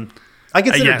like, I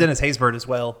consider Dennis Haysbert as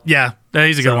well. Yeah,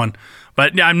 he's a good one.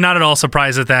 But I'm not at all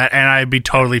surprised at that, and I'd be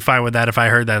totally fine with that if I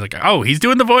heard that. Like, oh, he's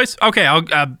doing the voice? Okay, I'll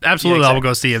absolutely, I will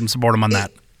go see him and support him on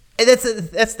that. And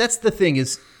that's the thing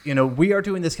is, we are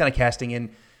doing this kind of casting, and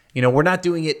we're not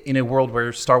doing it in a world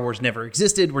where Star Wars never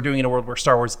existed. We're doing it in a world where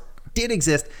Star Wars did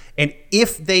exist. And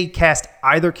if they cast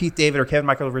either Keith David or Kevin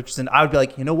Michael Richardson, I would be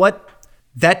like, you know what?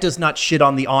 That does not shit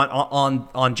on the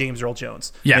on James Earl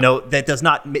Jones. Yeah. That does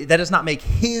not make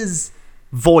his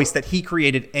voice that he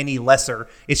created any lesser.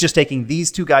 It's just taking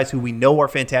these two guys who we know are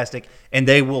fantastic, and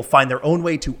they will find their own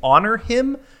way to honor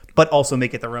him, but also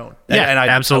make it their own. Yeah, and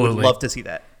absolutely. I would love to see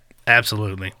that.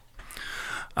 Absolutely.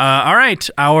 All right,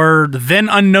 our then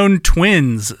unknown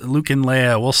twins, Luke and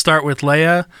Leia. We'll start with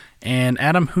Leia. And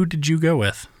Adam, who did you go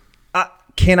with?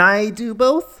 Can I do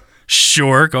both?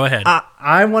 Sure, go ahead.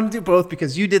 I want to do both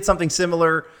because you did something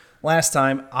similar last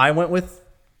time. I went with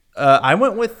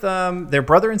their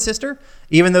brother and sister,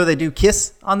 even though they do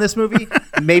kiss on this movie.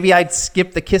 Maybe I'd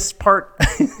skip the kiss part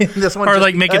in this one, or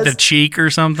like make it the cheek or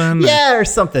something. Yeah, or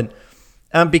something.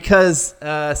 Because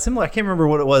similar, I can't remember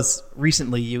what it was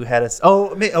recently. You had us.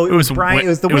 It was Brian. It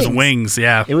was the Wings. It was Wings.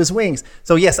 Yeah, it was Wings.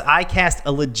 So yes, I cast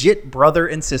a legit brother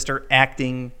and sister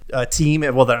acting team.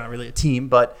 Well, they're not really a team,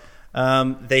 but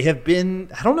they have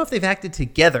been. I don't know if they've acted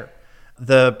together.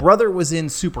 The brother was in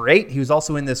Super 8. He was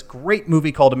also in this great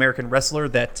movie called American Wrestler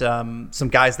that some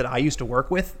guys that I used to work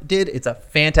with did. It's a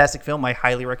fantastic film. I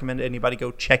highly recommend anybody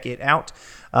go check it out.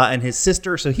 And his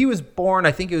sister, so he was born,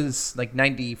 I think it was like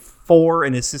 94,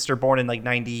 and his sister born in like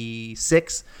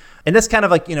 96. And that's kind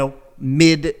of like,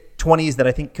 mid 20s that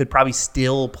I think could probably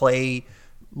still play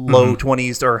low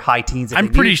 20s or high teens if I'm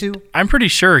pretty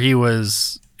sure he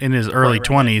was in his early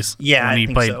 20s when he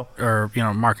played, so. Or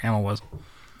Mark Hamill was.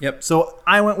 Yep. So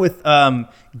I went with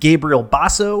Gabriel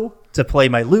Basso to play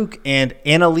my Luke and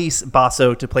Annalise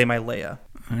Basso to play my Leia.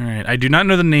 All right. I do not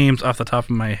know the names off the top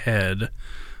of my head,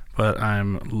 but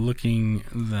I'm looking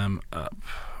them up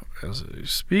as I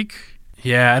speak.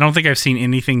 Yeah, I don't think I've seen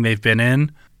anything they've been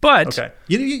in, but okay.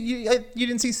 You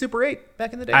didn't see Super 8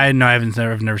 back in the day? I've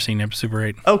never seen Super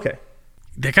 8. Okay.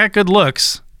 They got good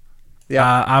looks.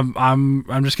 Yeah,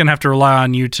 I'm just gonna have to rely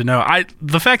on you to know.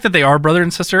 The fact that they are brother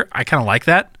and sister, I kind of like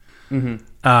that.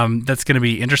 Mm-hmm. That's gonna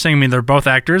be interesting. I mean, they're both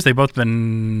actors. They've both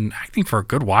been acting for a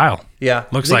good while. Yeah,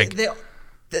 looks and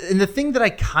the thing that I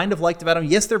kind of liked about them,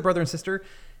 yes, they're brother and sister.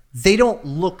 They don't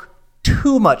look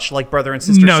too much like brother and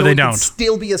sister. No, so they it don't. Could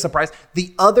still be a surprise.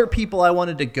 The other people I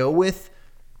wanted to go with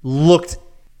looked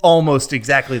almost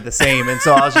exactly the same, and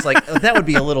so I was just like, that would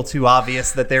be a little too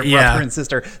obvious that they're brother and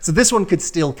sister. So this one could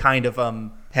still kind of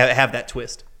have that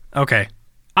twist. Okay,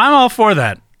 I'm all for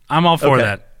that.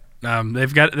 That.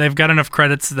 They've got enough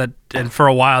credits that, and for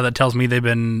a while, that tells me they've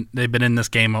been in this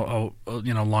game,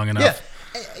 long enough.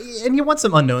 Yeah, and you want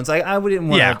some unknowns. I wouldn't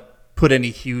want to put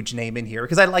any huge name in here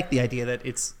because I like the idea that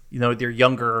it's they're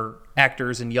younger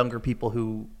actors and younger people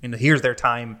who here's their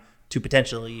time to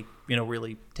potentially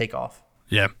really take off.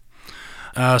 Yeah.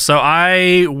 So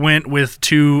I went with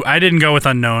two. I didn't go with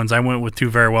unknowns. I went with two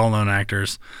very well-known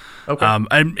actors. Okay.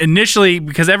 Initially,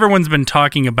 because everyone's been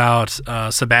talking about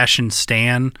Sebastian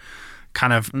Stan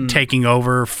kind of taking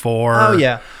over for. Oh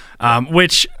yeah.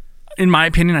 Which, in my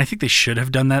opinion, I think they should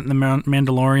have done that in the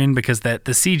Mandalorian because the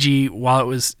CG, while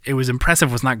it was impressive,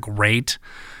 was not great.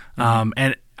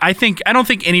 And I don't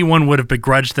think anyone would have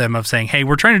begrudged them of saying, hey,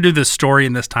 we're trying to do this story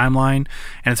in this timeline,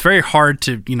 and it's very hard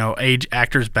to, age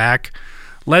actors back.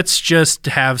 Let's just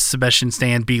have Sebastian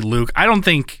Stan be Luke. I don't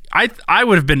think I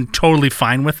would have been totally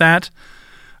fine with that.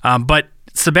 But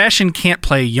Sebastian can't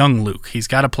play young Luke. He's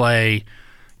got to play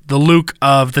the Luke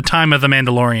of the time of the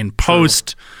Mandalorian,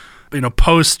 post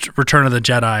Return of the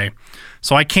Jedi.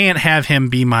 So I can't have him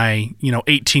be my,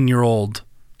 18-year-old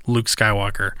Luke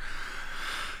Skywalker.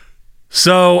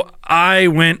 So I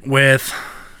went with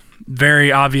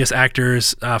very obvious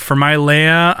actors. For my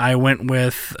Leia, I went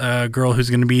with a girl who's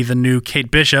going to be the new Kate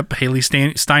Bishop, Haley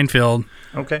Steinfeld.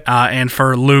 Okay. And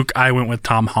for Luke, I went with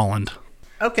Tom Holland.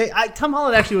 Okay. Tom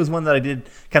Holland actually was one that I did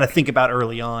kind of think about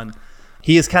early on.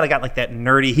 He has kind of got like that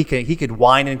nerdy. He could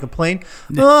whine and complain.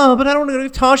 Oh, but I don't want to go to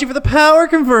Tashi for the power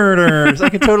converters. I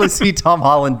can totally see Tom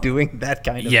Holland doing that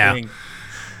kind of thing.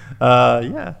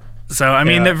 Yeah. So, I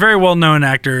mean, they're very well-known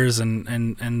actors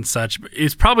and such.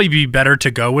 It's probably be better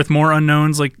to go with more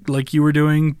unknowns like you were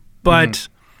doing, but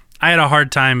I had a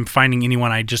hard time finding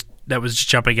anyone that was just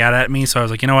jumping out at me, so I was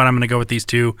like, you know what, I'm going to go with these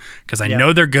two because I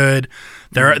know they're good.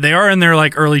 They are in their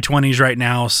like early 20s right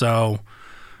now, so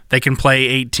they can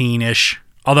play 18-ish.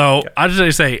 Although, I'll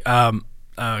just say,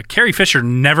 Carrie Fisher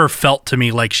never felt to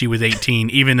me like she was 18,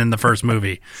 even in the first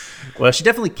movie. Well, she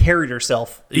definitely carried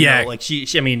herself. She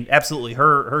I mean, absolutely.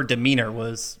 Her demeanor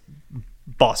was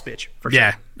boss bitch, for sure.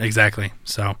 Yeah, exactly.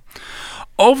 So,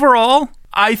 overall,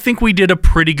 I think we did a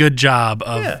pretty good job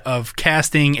of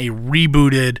casting a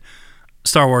rebooted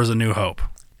Star Wars A New Hope.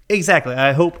 Exactly.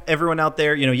 I hope everyone out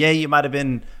there, you might have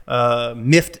been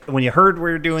miffed when you heard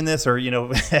we were doing this or,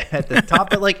 at the top,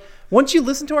 but like, once you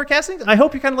listen to our castings, I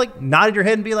hope you kind of like nodded your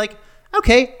head and be like,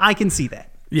 okay, I can see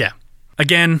that. Yeah.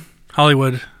 Again,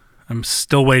 Hollywood, I'm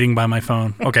still waiting by my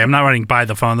phone. Okay, I'm not waiting by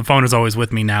the phone. The phone is always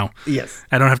with me now. Yes.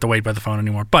 I don't have to wait by the phone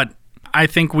anymore. But I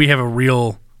think we have a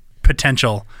real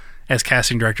potential as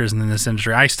casting directors in this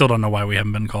industry. I still don't know why we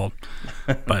haven't been called.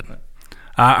 But,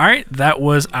 all right, that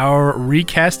was our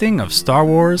recasting of Star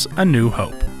Wars A New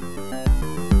Hope.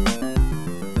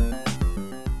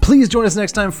 Please join us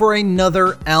next time for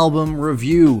another album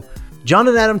review. John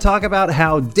and Adam talk about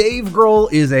how Dave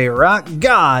Grohl is a rock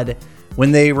god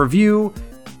when they review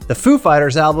The Foo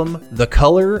Fighters album, The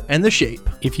Color and the Shape.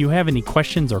 If you have any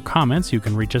questions or comments, you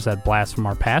can reach us at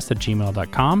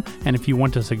blastfromourpast@gmail.com. And if you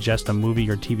want to suggest a movie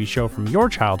or TV show from your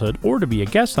childhood or to be a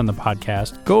guest on the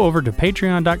podcast, go over to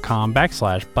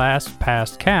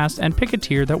patreon.com/blastpastcast and pick a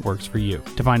tier that works for you.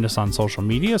 To find us on social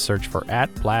media, search for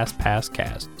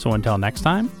 @blastpastcast. So until next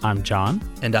time, I'm John.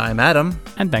 And I'm Adam.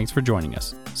 And thanks for joining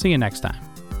us. See you next time.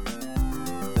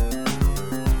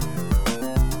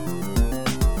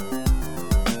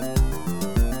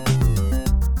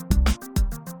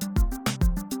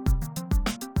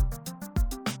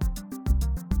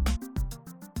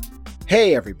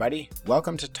 Hey everybody,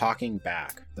 welcome to Talking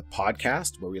Back, the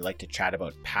podcast where we like to chat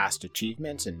about past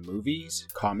achievements in movies,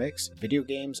 comics, video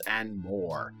games, and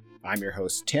more. I'm your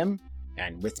host Tim,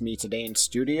 and with me today in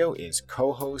studio is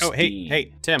co-host Dean.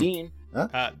 Hey, Tim. Dean?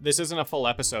 Huh? This isn't a full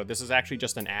episode, this is actually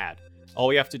just an ad. All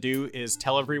we have to do is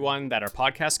tell everyone that our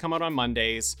podcasts come out on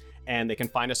Mondays, and they can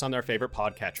find us on their favorite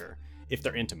podcatcher. If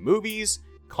they're into movies,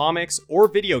 comics, or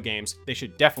video games, they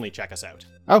should definitely check us out.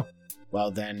 Oh, well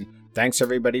then, thanks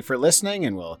everybody for listening,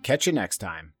 and we'll catch you next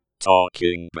time.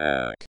 Talking Back.